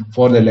solution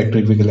for the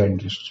electric vehicle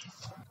industry.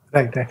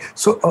 Right.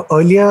 So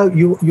earlier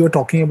you were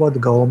talking about the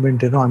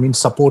government,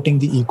 supporting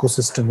the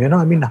ecosystem.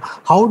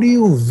 How do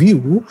you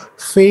view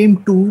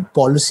FAME 2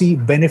 policy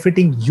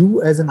benefiting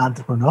you as an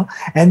entrepreneur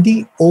and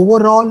the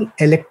overall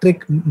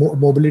electric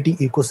mobility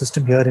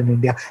ecosystem here in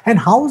India? And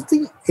how's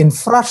the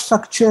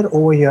infrastructure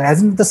over here,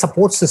 as in the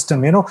support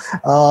system?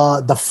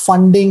 The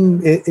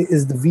funding,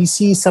 is the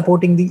VC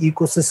supporting the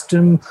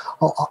ecosystem?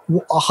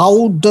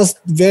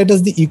 Where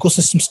does the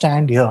ecosystem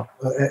stand here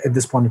at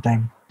this point in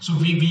time? So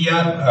we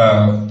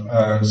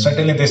are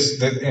certainly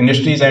the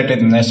industry is at a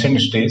nascent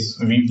stage.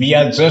 We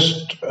are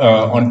just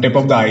on tip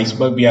of the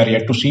iceberg. We are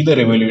yet to see the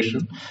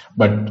revolution,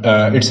 but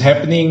it's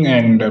happening,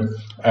 and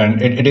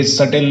it is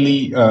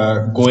certainly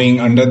going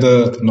under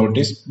the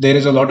notice. There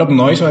is a lot of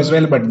noise as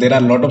well, but there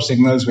are a lot of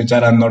signals which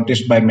are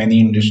unnoticed by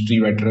many industry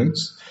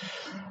veterans.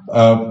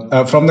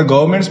 From the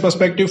government's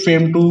perspective,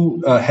 FAME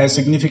 2 has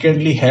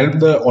significantly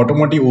helped the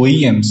automotive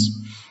OEMs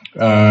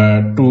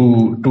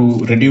to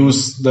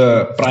reduce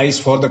the price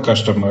for the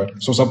customer.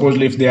 So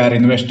supposedly if they are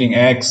investing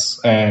X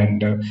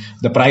and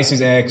the price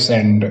is X,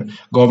 and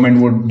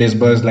government would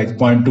disburse like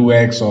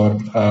 0.2X or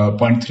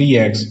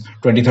 0.3X,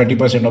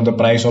 20-30% of the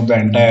price of the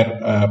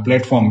entire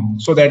platform,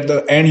 so that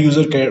the end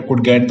user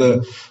could get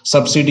the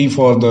subsidy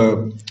for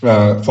the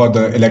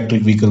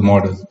electric vehicle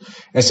model.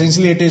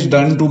 Essentially, it is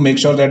done to make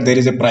sure that there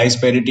is a price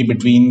parity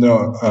between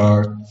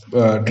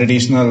the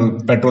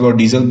traditional petrol or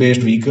diesel based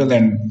vehicle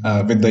and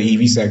with the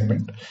EV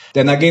segment.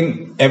 Then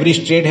again, every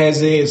state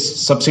has a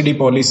subsidy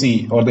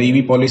policy or the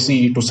EV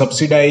policy to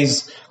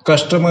subsidize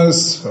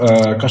customers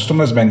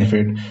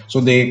benefit.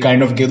 So they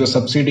kind of give the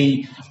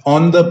subsidy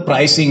on the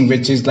pricing,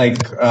 which is like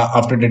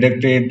after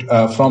deducted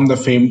from the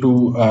FAME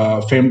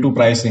 2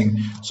 pricing.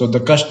 So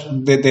there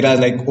are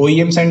like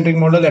OEM centric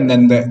model, and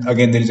then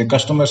again there is a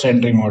customer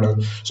centric model.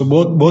 So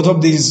both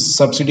of these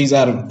subsidies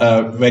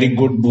are very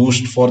good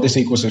boost for this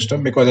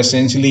ecosystem, because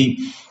essentially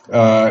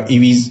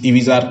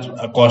EVs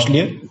are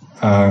costlier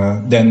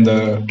than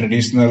the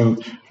traditional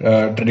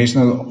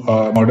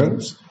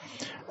models.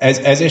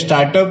 As a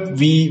startup,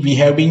 we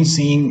have been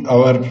seeing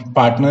our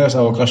partners,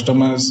 our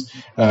customers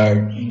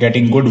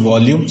getting good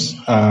volumes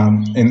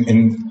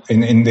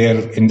in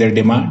their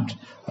demand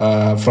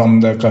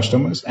from the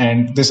customers,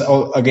 and this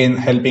again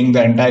helping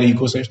the entire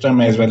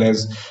ecosystem as well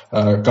as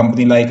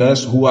company like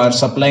us who are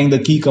supplying the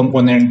key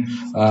component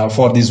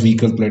for these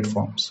vehicle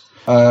platforms.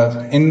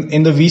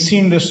 In the VC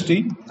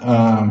industry,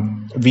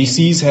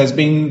 VCs has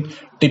been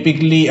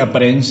typically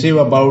apprehensive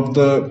about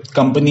the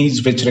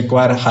companies which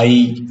require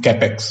high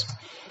capex.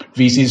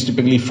 VCs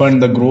typically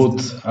fund the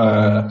growth,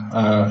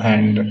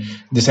 and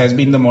this has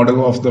been the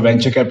model of the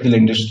venture capital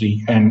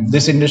industry. And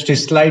this industry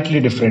is slightly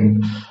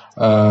different.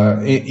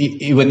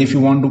 Even if you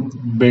want to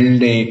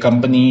build a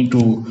company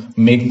to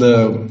make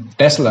the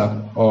Tesla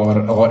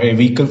or a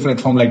vehicle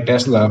platform like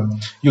Tesla,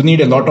 you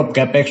need a lot of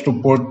capex to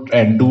put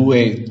and do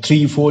a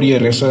 3-4 year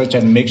research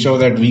and make sure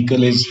that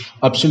vehicle is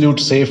absolute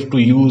safe to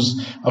use,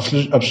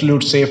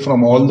 absolute safe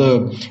from all the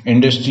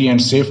industry and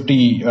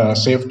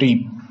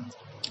safety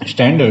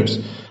standards.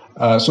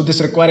 So this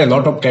requires a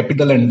lot of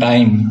capital and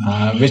time,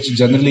 which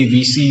generally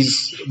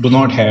VCs do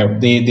not have.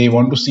 They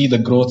want to see the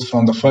growth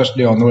from the first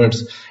day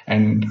onwards,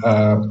 and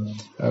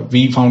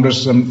we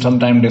founders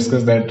sometimes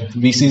discuss that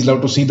VCs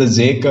love to see the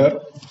J curve,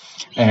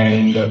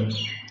 and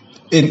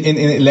in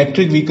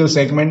electric vehicle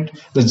segment,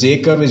 the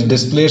J curve is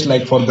displaced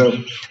like for the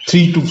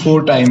 3 to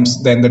 4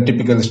 times than the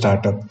typical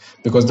startup,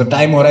 because the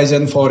time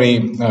horizon for a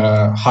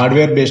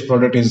hardware-based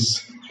product is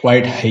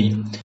quite high.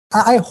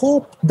 I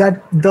hope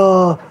that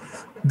the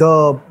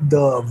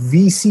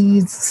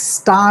VCs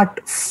start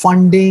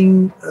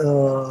funding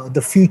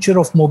the future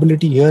of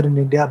mobility here in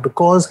India,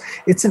 because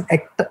it's an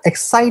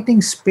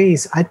exciting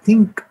space. I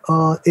think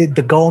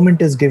the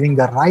government is giving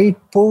the right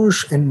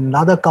push. In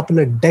another couple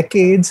of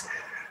decades,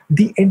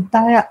 the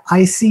entire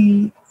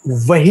IC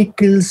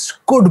vehicles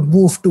could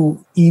move to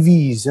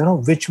EVs,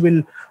 which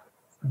will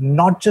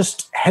not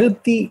just help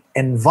the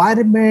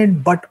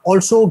environment, but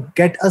also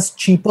get us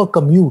cheaper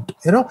commute,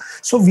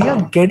 So we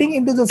are getting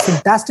into the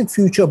fantastic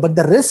future, but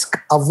the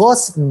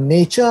risk-averse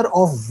nature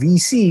of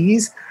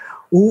VCs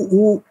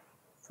who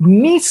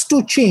needs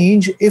to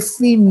change if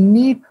we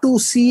need to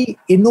see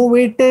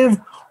innovative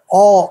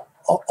or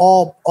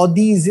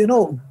these,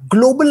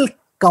 global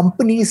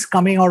companies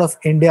coming out of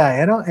India,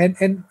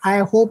 and I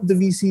hope the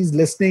VCs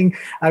listening,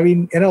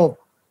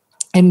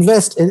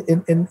 invest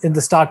in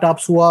the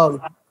startups who are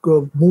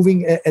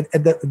moving at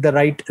the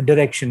right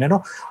direction.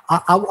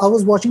 I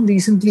was watching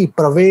recently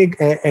Praveg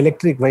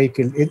electric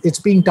vehicle. It's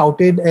being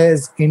touted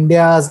as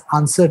India's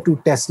answer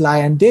to Tesla,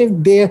 and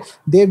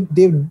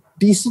they've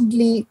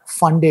decently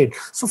funded.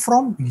 So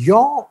from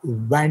your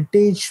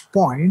vantage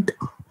point,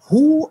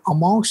 who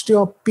amongst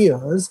your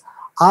peers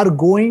are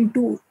going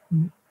to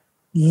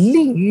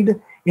lead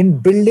in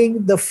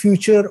building the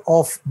future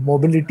of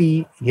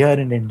mobility here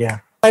in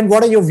India? And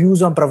what are your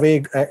views on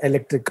Praveg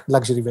electric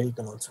luxury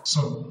vehicle also?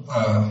 So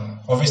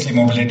obviously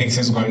mobilityx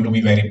is going to be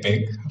very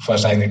big.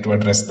 First, I need to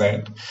address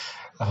that.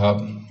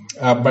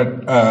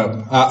 But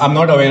I'm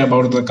not aware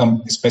about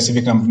the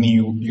specific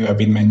company you have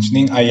been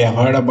mentioning. I have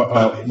heard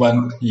about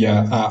one.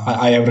 Yeah,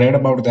 I have read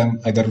about them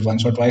either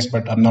once or twice,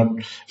 but I'm not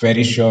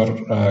very sure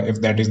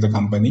if that is the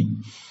company.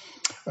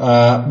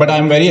 But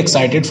I'm very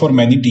excited for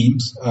many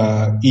teams.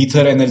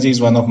 Ether Energy is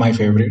one of my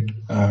favorite.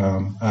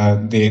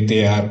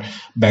 They are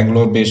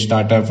Bangalore-based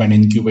startup and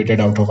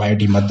incubated out of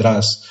IIT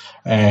Madras.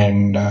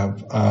 And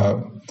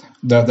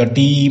the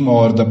team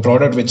or the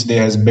product which they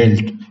has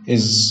built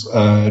is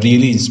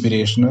really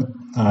inspirational.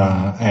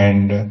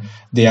 And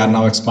they are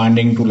now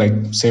expanding to like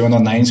 7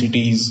 or 9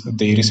 cities.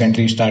 They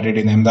recently started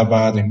in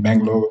Ahmedabad, in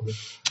Bangalore,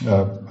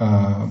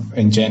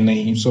 in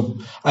Chennai. So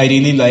I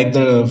really like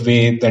the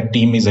way that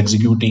team is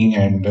executing,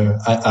 and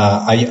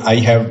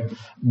I have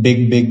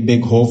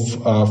big hope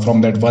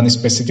from that one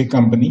specific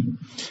company.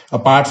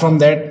 Apart from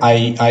that,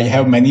 I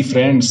have many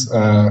friends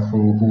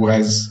who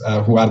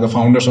are the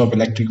founders of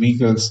electric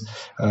vehicles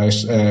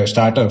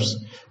startups.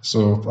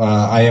 So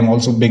I am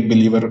also a big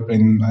believer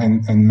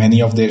in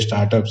many of their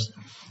startups,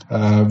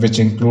 which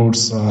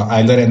includes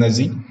Eiler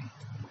Energy.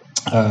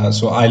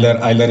 So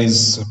Eiler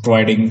is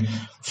providing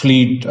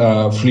fleet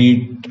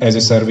as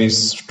a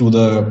service to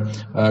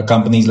the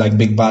companies like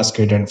Big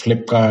Basket and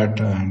Flipkart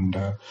and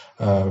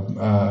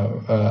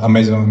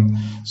Amazon.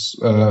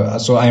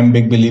 So I am a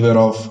big believer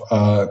of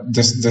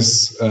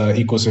this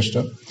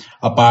ecosystem.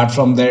 Apart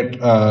from that,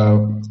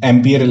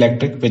 Ampere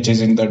Electric, which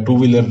is in the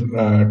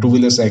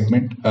two-wheeler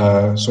segment.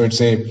 So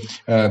it's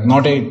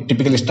not a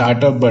typical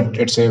startup, but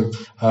it's a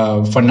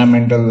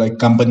fundamental like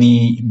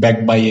company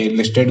backed by a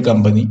listed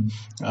company.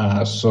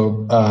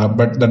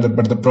 But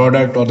the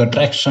product or the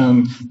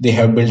traction they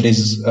have built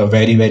is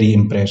very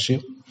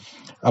impressive.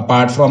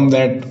 Apart from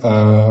that,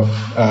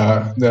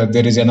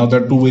 there is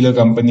another two-wheeler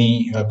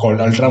company called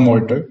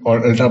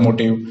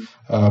Ultramotive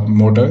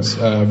Motors,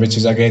 which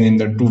is again in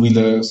the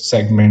two-wheeler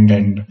segment,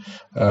 and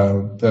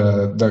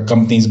the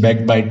company is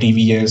backed by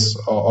TVS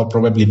or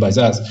probably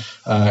Bajaj,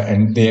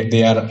 and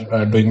they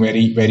are doing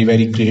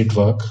very great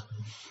work.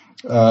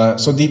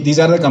 So these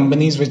are the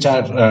companies which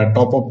are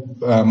top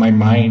of my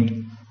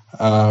mind.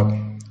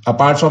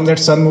 Apart from that,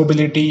 Sun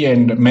Mobility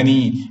and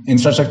many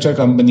infrastructure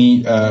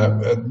company,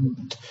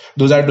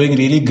 those are doing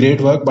really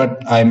great work,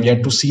 but I'm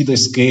yet to see the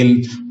scale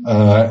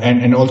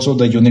and also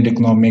the unit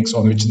economics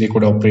on which they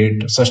could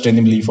operate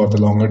sustainably for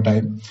the longer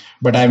time.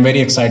 But I'm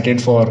very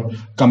excited for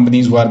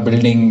companies who are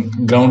building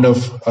ground up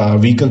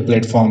vehicle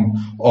platform,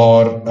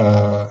 or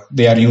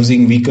they are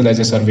using vehicle as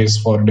a service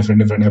for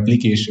different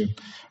application.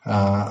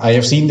 I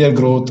have seen their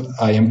growth.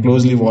 I am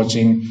closely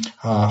watching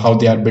how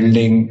they are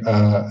building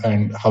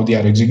and how they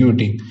are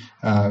executing.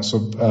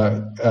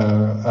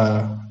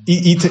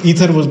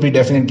 Ether would be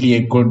definitely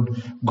a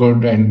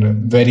good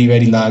and very,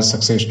 very large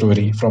success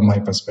story from my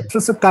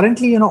perspective. So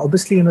currently,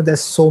 obviously,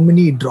 there's so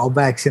many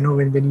drawbacks,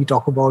 when you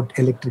talk about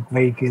electric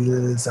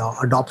vehicles,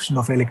 adoption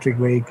of electric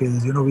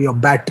vehicles, your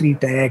battery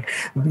tech,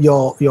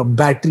 your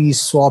battery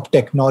swap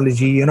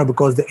technology,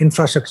 because the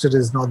infrastructure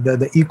is not there,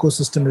 the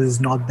ecosystem is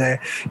not there.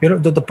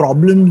 The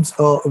problems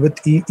with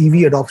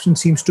EV adoption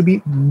seems to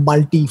be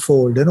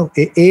multifold,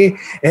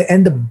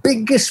 and the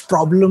biggest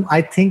problem,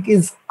 I think,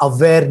 is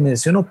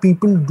awareness.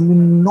 People do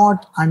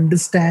not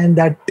understand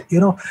that,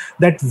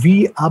 that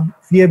we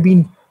have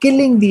been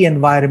killing the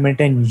environment,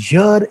 and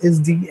here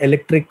is the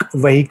electric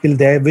vehicle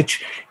there,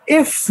 which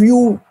if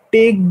you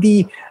take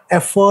the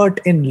effort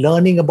in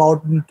learning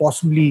about and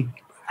possibly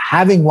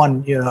having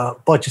one,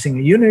 purchasing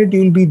a unit,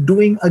 you'll be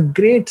doing a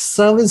great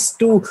service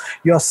to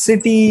your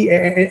city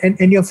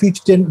and your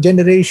future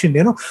generation.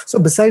 So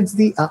besides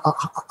the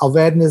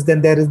awareness,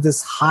 then there is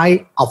this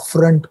high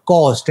upfront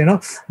cost.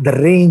 The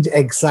range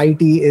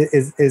anxiety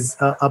is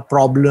a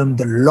problem.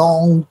 The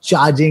long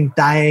charging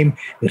time,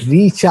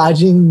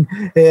 recharging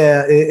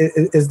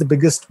is the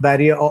biggest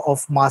barrier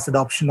of mass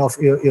adoption of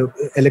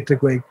electric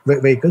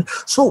vehicle.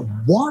 So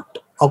what,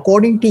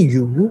 according to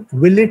you,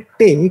 will it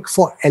take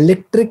for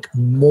electric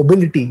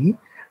mobility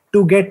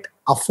to get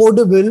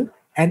affordable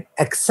and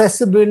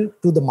accessible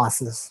to the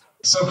masses?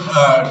 So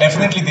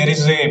definitely there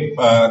is a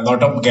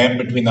lot of gap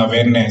between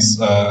awareness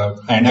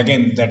and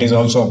again that is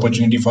also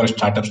opportunity for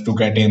startups to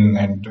get in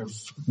and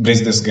bridge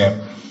this gap.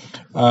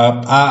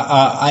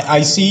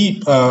 I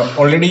see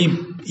already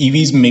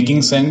EVs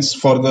making sense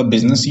for the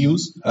business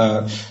use.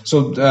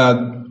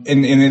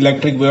 In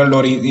electric world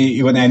or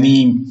even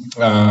any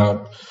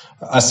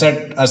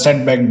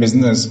asset-backed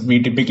business,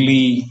 we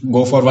typically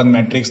go for one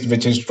metric,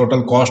 which is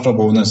total cost of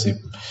ownership.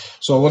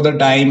 So over the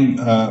time,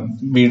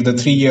 be it the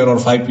 3 year or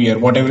 5 year,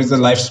 whatever is the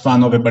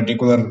lifespan of a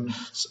particular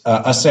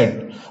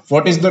asset,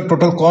 what is the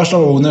total cost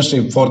of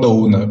ownership for the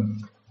owner?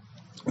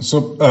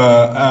 So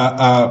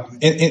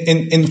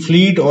in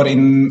fleet or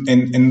in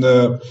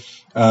the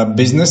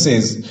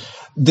businesses,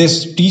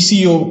 this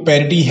TCO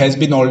parity has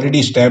been already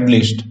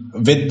established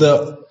with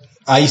the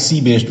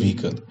IC based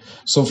vehicle.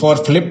 So for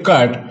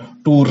Flipkart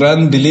to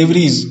run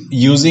deliveries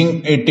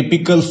using a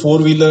typical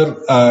 4-wheeler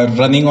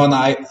running on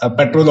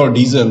petrol or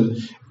diesel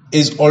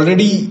is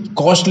already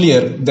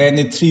costlier than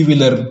a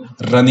 3-wheeler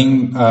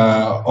running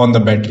on the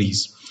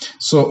batteries.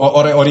 So,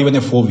 or even a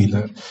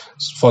 4-wheeler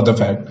for the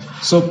fact.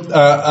 So,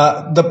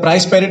 the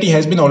price parity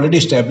has been already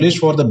established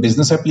for the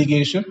business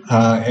application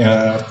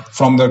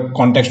from the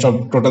context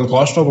of total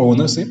cost of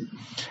ownership.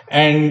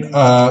 And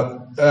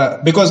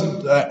because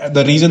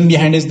the reason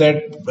behind is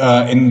that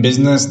in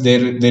business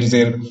there is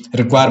a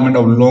requirement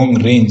of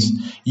long range.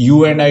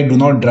 You and I do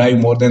not drive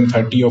more than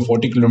 30 or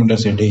 40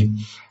 kilometers a day.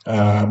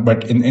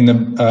 But in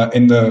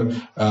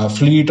the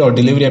fleet or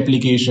delivery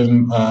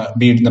application,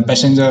 be it in the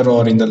passenger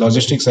or in the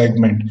logistics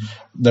segment,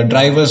 the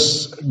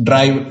drivers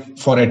drive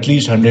for at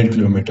least 100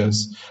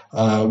 kilometers.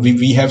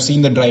 We have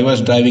seen the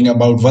drivers driving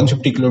about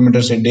 150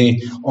 kilometers a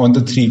day on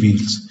the 3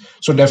 wheels.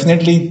 So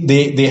definitely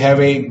they have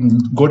a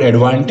good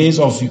advantage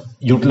of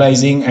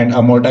utilizing and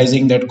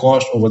amortizing that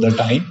cost over the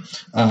time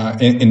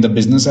in the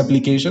business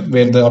application,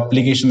 where the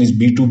application is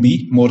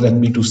B2B more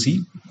than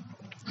B2C.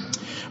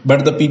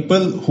 But the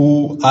people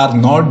who are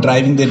not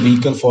driving their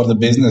vehicle for the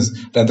business,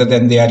 rather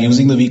than they are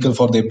using the vehicle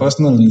for their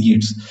personal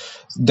needs,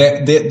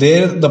 there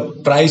the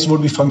price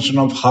would be function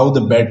of how the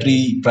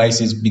battery price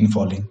has been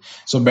falling.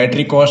 So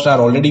battery costs are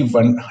already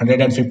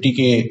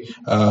 150k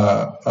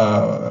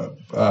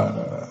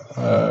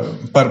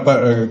per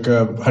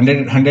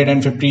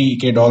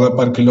 $150k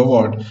per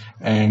kilowatt,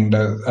 and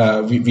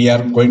we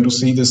are going to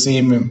see the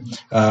same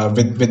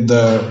with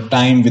the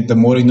time, with the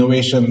more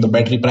innovation. The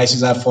battery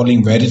prices are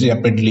falling very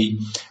rapidly.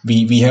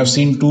 We have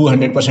seen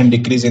 200%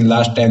 decrease in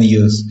last 10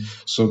 years.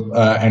 So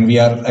and we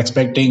are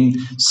expecting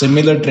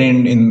similar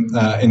trend in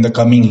the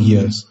coming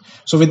years.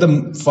 So with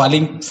the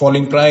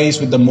falling price,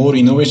 with the more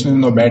innovation in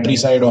the battery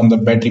side, on the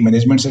battery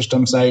management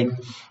system side,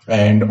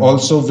 and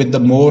also with the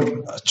more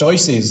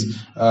choices,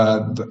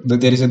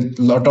 there is a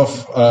lot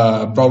of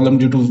problem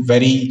due to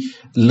very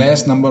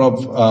less number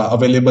of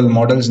available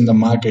models in the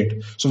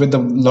market. So with a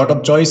lot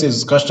of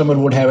choices, customer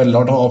would have a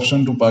lot of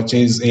option to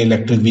purchase a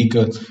electric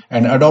vehicle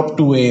and adopt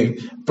to a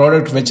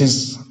product which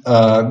is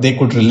they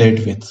could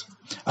relate with.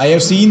 I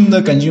have seen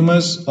the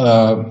consumers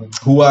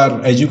who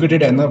are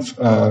educated enough,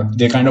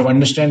 they kind of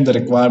understand the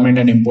requirement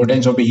and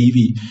importance of a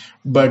EV,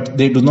 but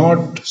they do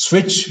not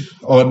switch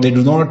or they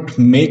do not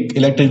make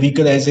electric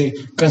vehicle as a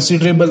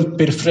considerable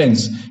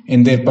preference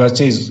in their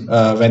purchase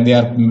when they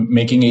are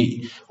making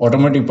a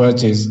automotive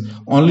purchase,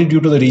 only due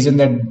to the reason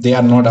that they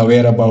are not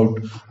aware about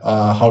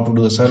how to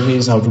do the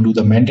service, how to do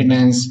the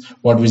maintenance,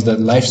 what is the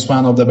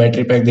lifespan of the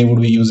battery pack they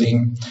would be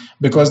using,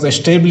 because the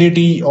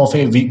stability of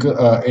a vehicle,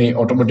 a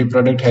automotive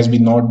product has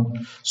been not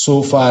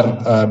so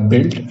far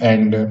built,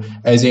 and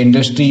as an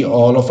industry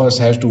all of us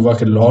has to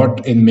work a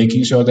lot in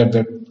making sure that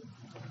the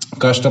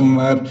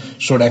customer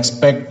should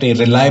expect a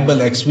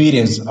reliable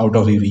experience out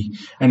of EV.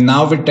 And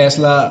now with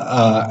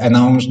Tesla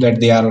announced that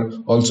they are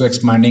also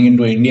expanding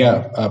into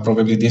India,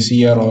 probably this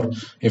year, or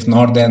if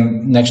not,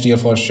 then next year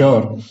for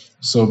sure.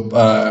 So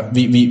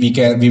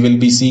we will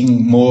be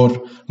seeing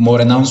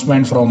more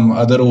announcement from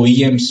other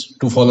OEMs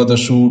to follow the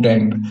suit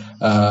and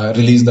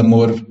release the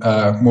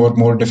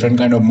more different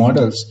kind of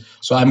models.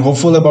 So I'm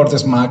hopeful about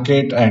this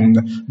market, and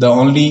the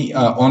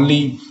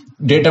only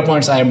data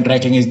points I am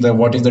tracking is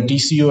what is the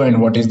TCO and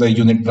what is the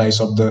unit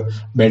price of the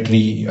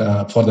battery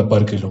for the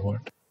per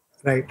kilowatt.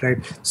 Right.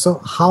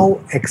 So how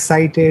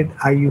excited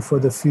are you for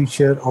the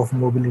future of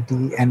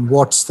mobility, and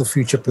what's the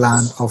future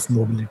plan of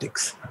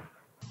Mobilytics?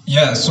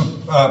 Yeah, so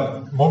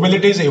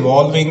mobility is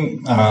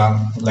evolving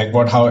like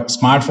how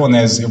smartphone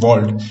has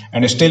evolved,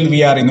 and still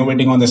we are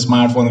innovating on the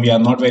smartphone. We are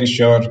not very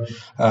sure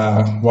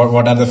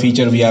what are the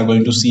features we are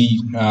going to see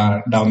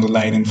down the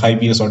line in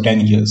 5 years or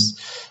 10 years.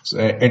 So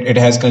it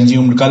has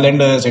consumed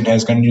calendars, it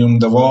has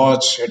consumed the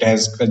watch, it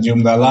has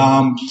consumed the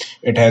alarm,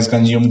 it has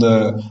consumed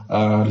the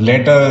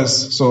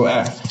letters. So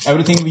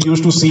everything we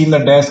used to see in the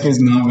desk is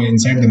now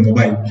inside the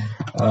mobile.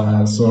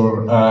 And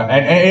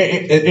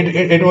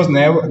it was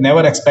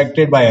never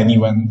expected by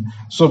anyone.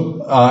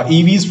 So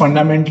EVs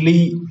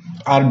fundamentally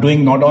are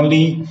doing not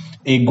only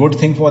a good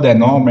thing for the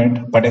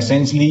environment, but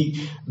essentially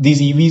these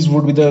EVs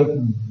would be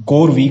the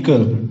core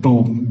vehicle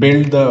to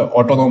build the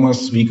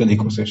autonomous vehicle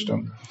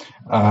ecosystem.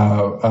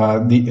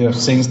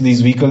 Since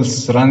these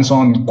vehicles runs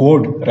on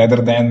code rather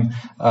than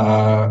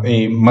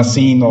a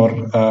machine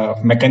or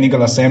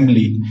mechanical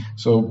assembly,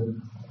 so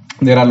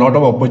there are a lot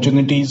of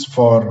opportunities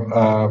for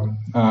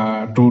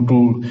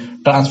to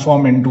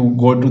transform and to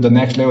go to the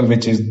next level,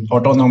 which is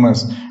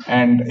autonomous.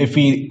 And if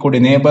we could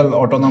enable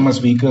autonomous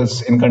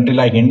vehicles in a country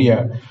like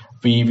India,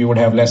 we would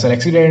have lesser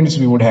accidents,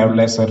 we would have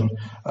lesser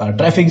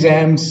traffic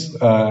jams,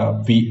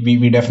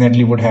 we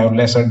definitely would have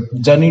lesser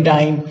journey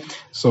time.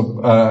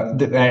 So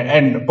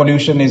and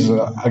pollution is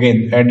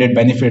again added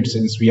benefit,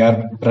 since we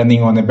are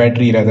running on a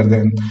battery rather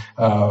than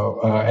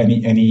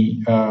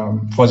any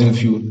fossil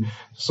fuel.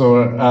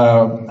 So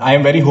I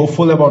am very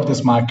hopeful about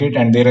this market,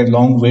 and there is a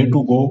long way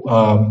to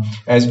go.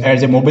 As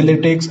a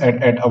Mobilytics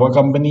at our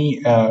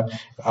company,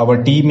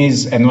 our team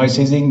is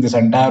analyzing this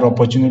entire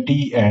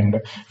opportunity, and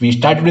we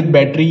started with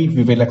battery.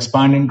 We will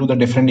expand into the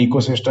different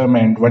ecosystem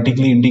and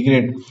vertically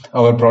integrate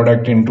our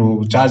product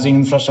into charging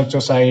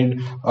infrastructure side,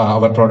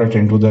 our product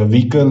into the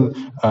vehicle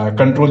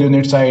control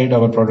unit side,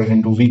 our product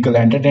into vehicle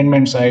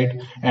entertainment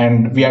side,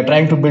 and we are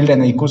trying to build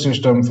an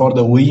ecosystem for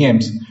the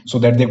OEMs so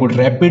that they could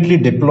rapidly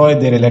deploy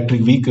their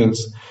electric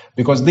vehicles,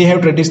 because they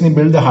have traditionally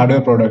built the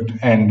hardware product,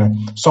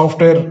 and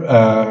software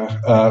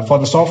for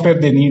the software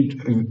they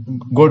need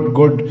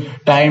good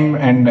time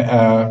and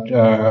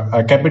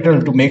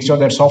capital to make sure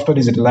that software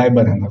is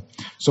reliable enough.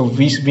 So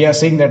we are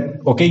saying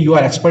that, okay, you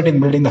are expert in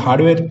building the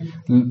hardware,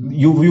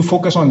 you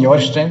focus on your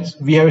strengths,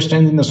 we have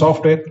strength in the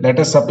software, let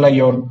us supply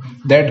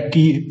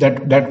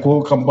that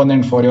core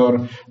component for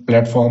your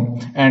platform,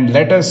 and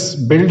let us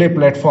build a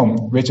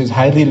platform which is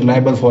highly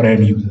reliable for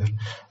end user.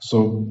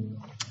 So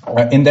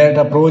in that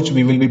approach,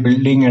 we will be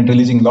building and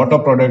releasing a lot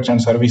of products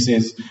and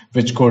services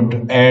which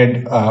could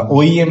add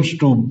OEMs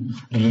to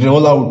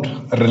roll out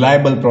a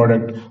reliable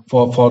product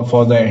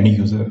for the end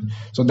user.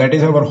 So that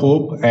is our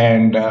hope,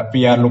 and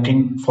we are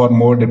looking for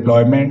more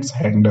deployments,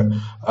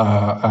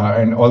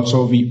 and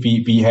also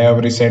we have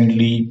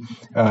recently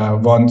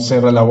won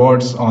several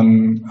awards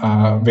on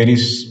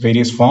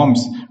various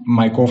forms.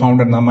 My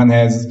co-founder Naman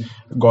has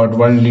got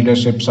World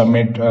Leadership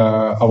Summit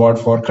award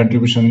for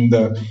contribution in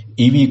the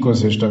EV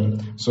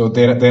ecosystem. So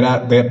there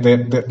are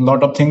a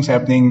lot of things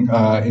happening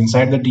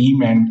inside the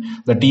team, and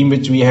the team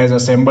which we has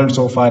assembled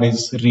so far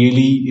is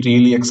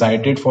really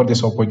excited for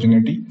this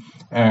opportunity.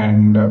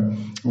 And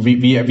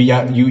you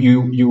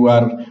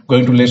are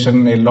going to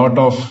listen a lot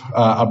of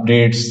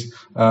updates,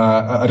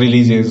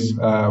 releases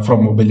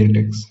from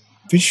Mobilytics.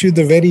 Wish you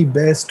the very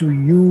best to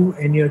you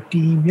and your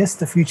team. Yes,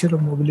 the future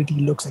of mobility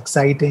looks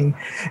exciting.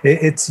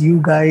 It's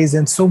you guys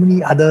and so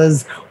many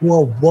others who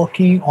are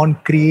working on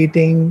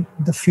creating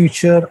the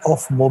future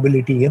of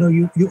mobility.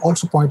 You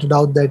also pointed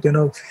out that,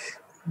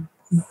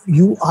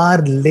 you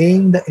are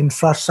laying the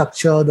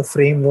infrastructure, the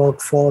framework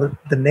for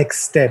the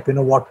next step,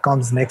 what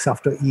comes next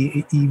after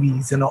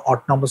EVs,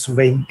 autonomous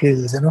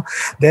vehicles,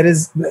 there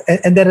is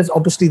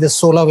obviously the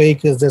solar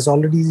vehicles. There's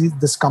already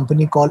this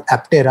company called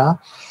Aptera.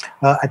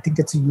 I think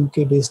it's a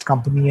UK based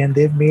company, and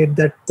they've made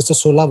that it's a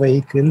solar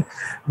vehicle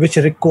which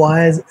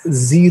requires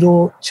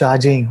zero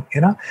charging,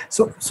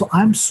 so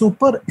I'm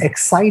super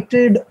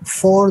excited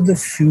for the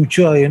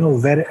future,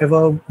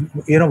 wherever,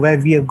 where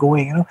we are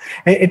going,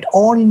 it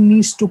all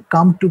needs to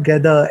come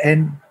together,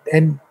 and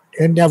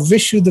I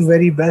wish you the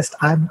very best.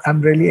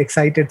 I'm really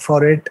excited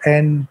for it.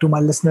 And to my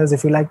listeners,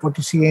 if you like what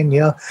you see and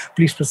hear,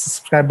 please press the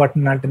subscribe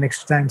button. Until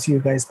next time, see you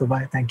guys.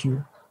 Bye-bye. Thank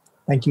you.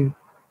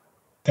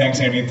 Thanks,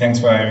 Eddie. Thanks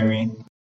for having me.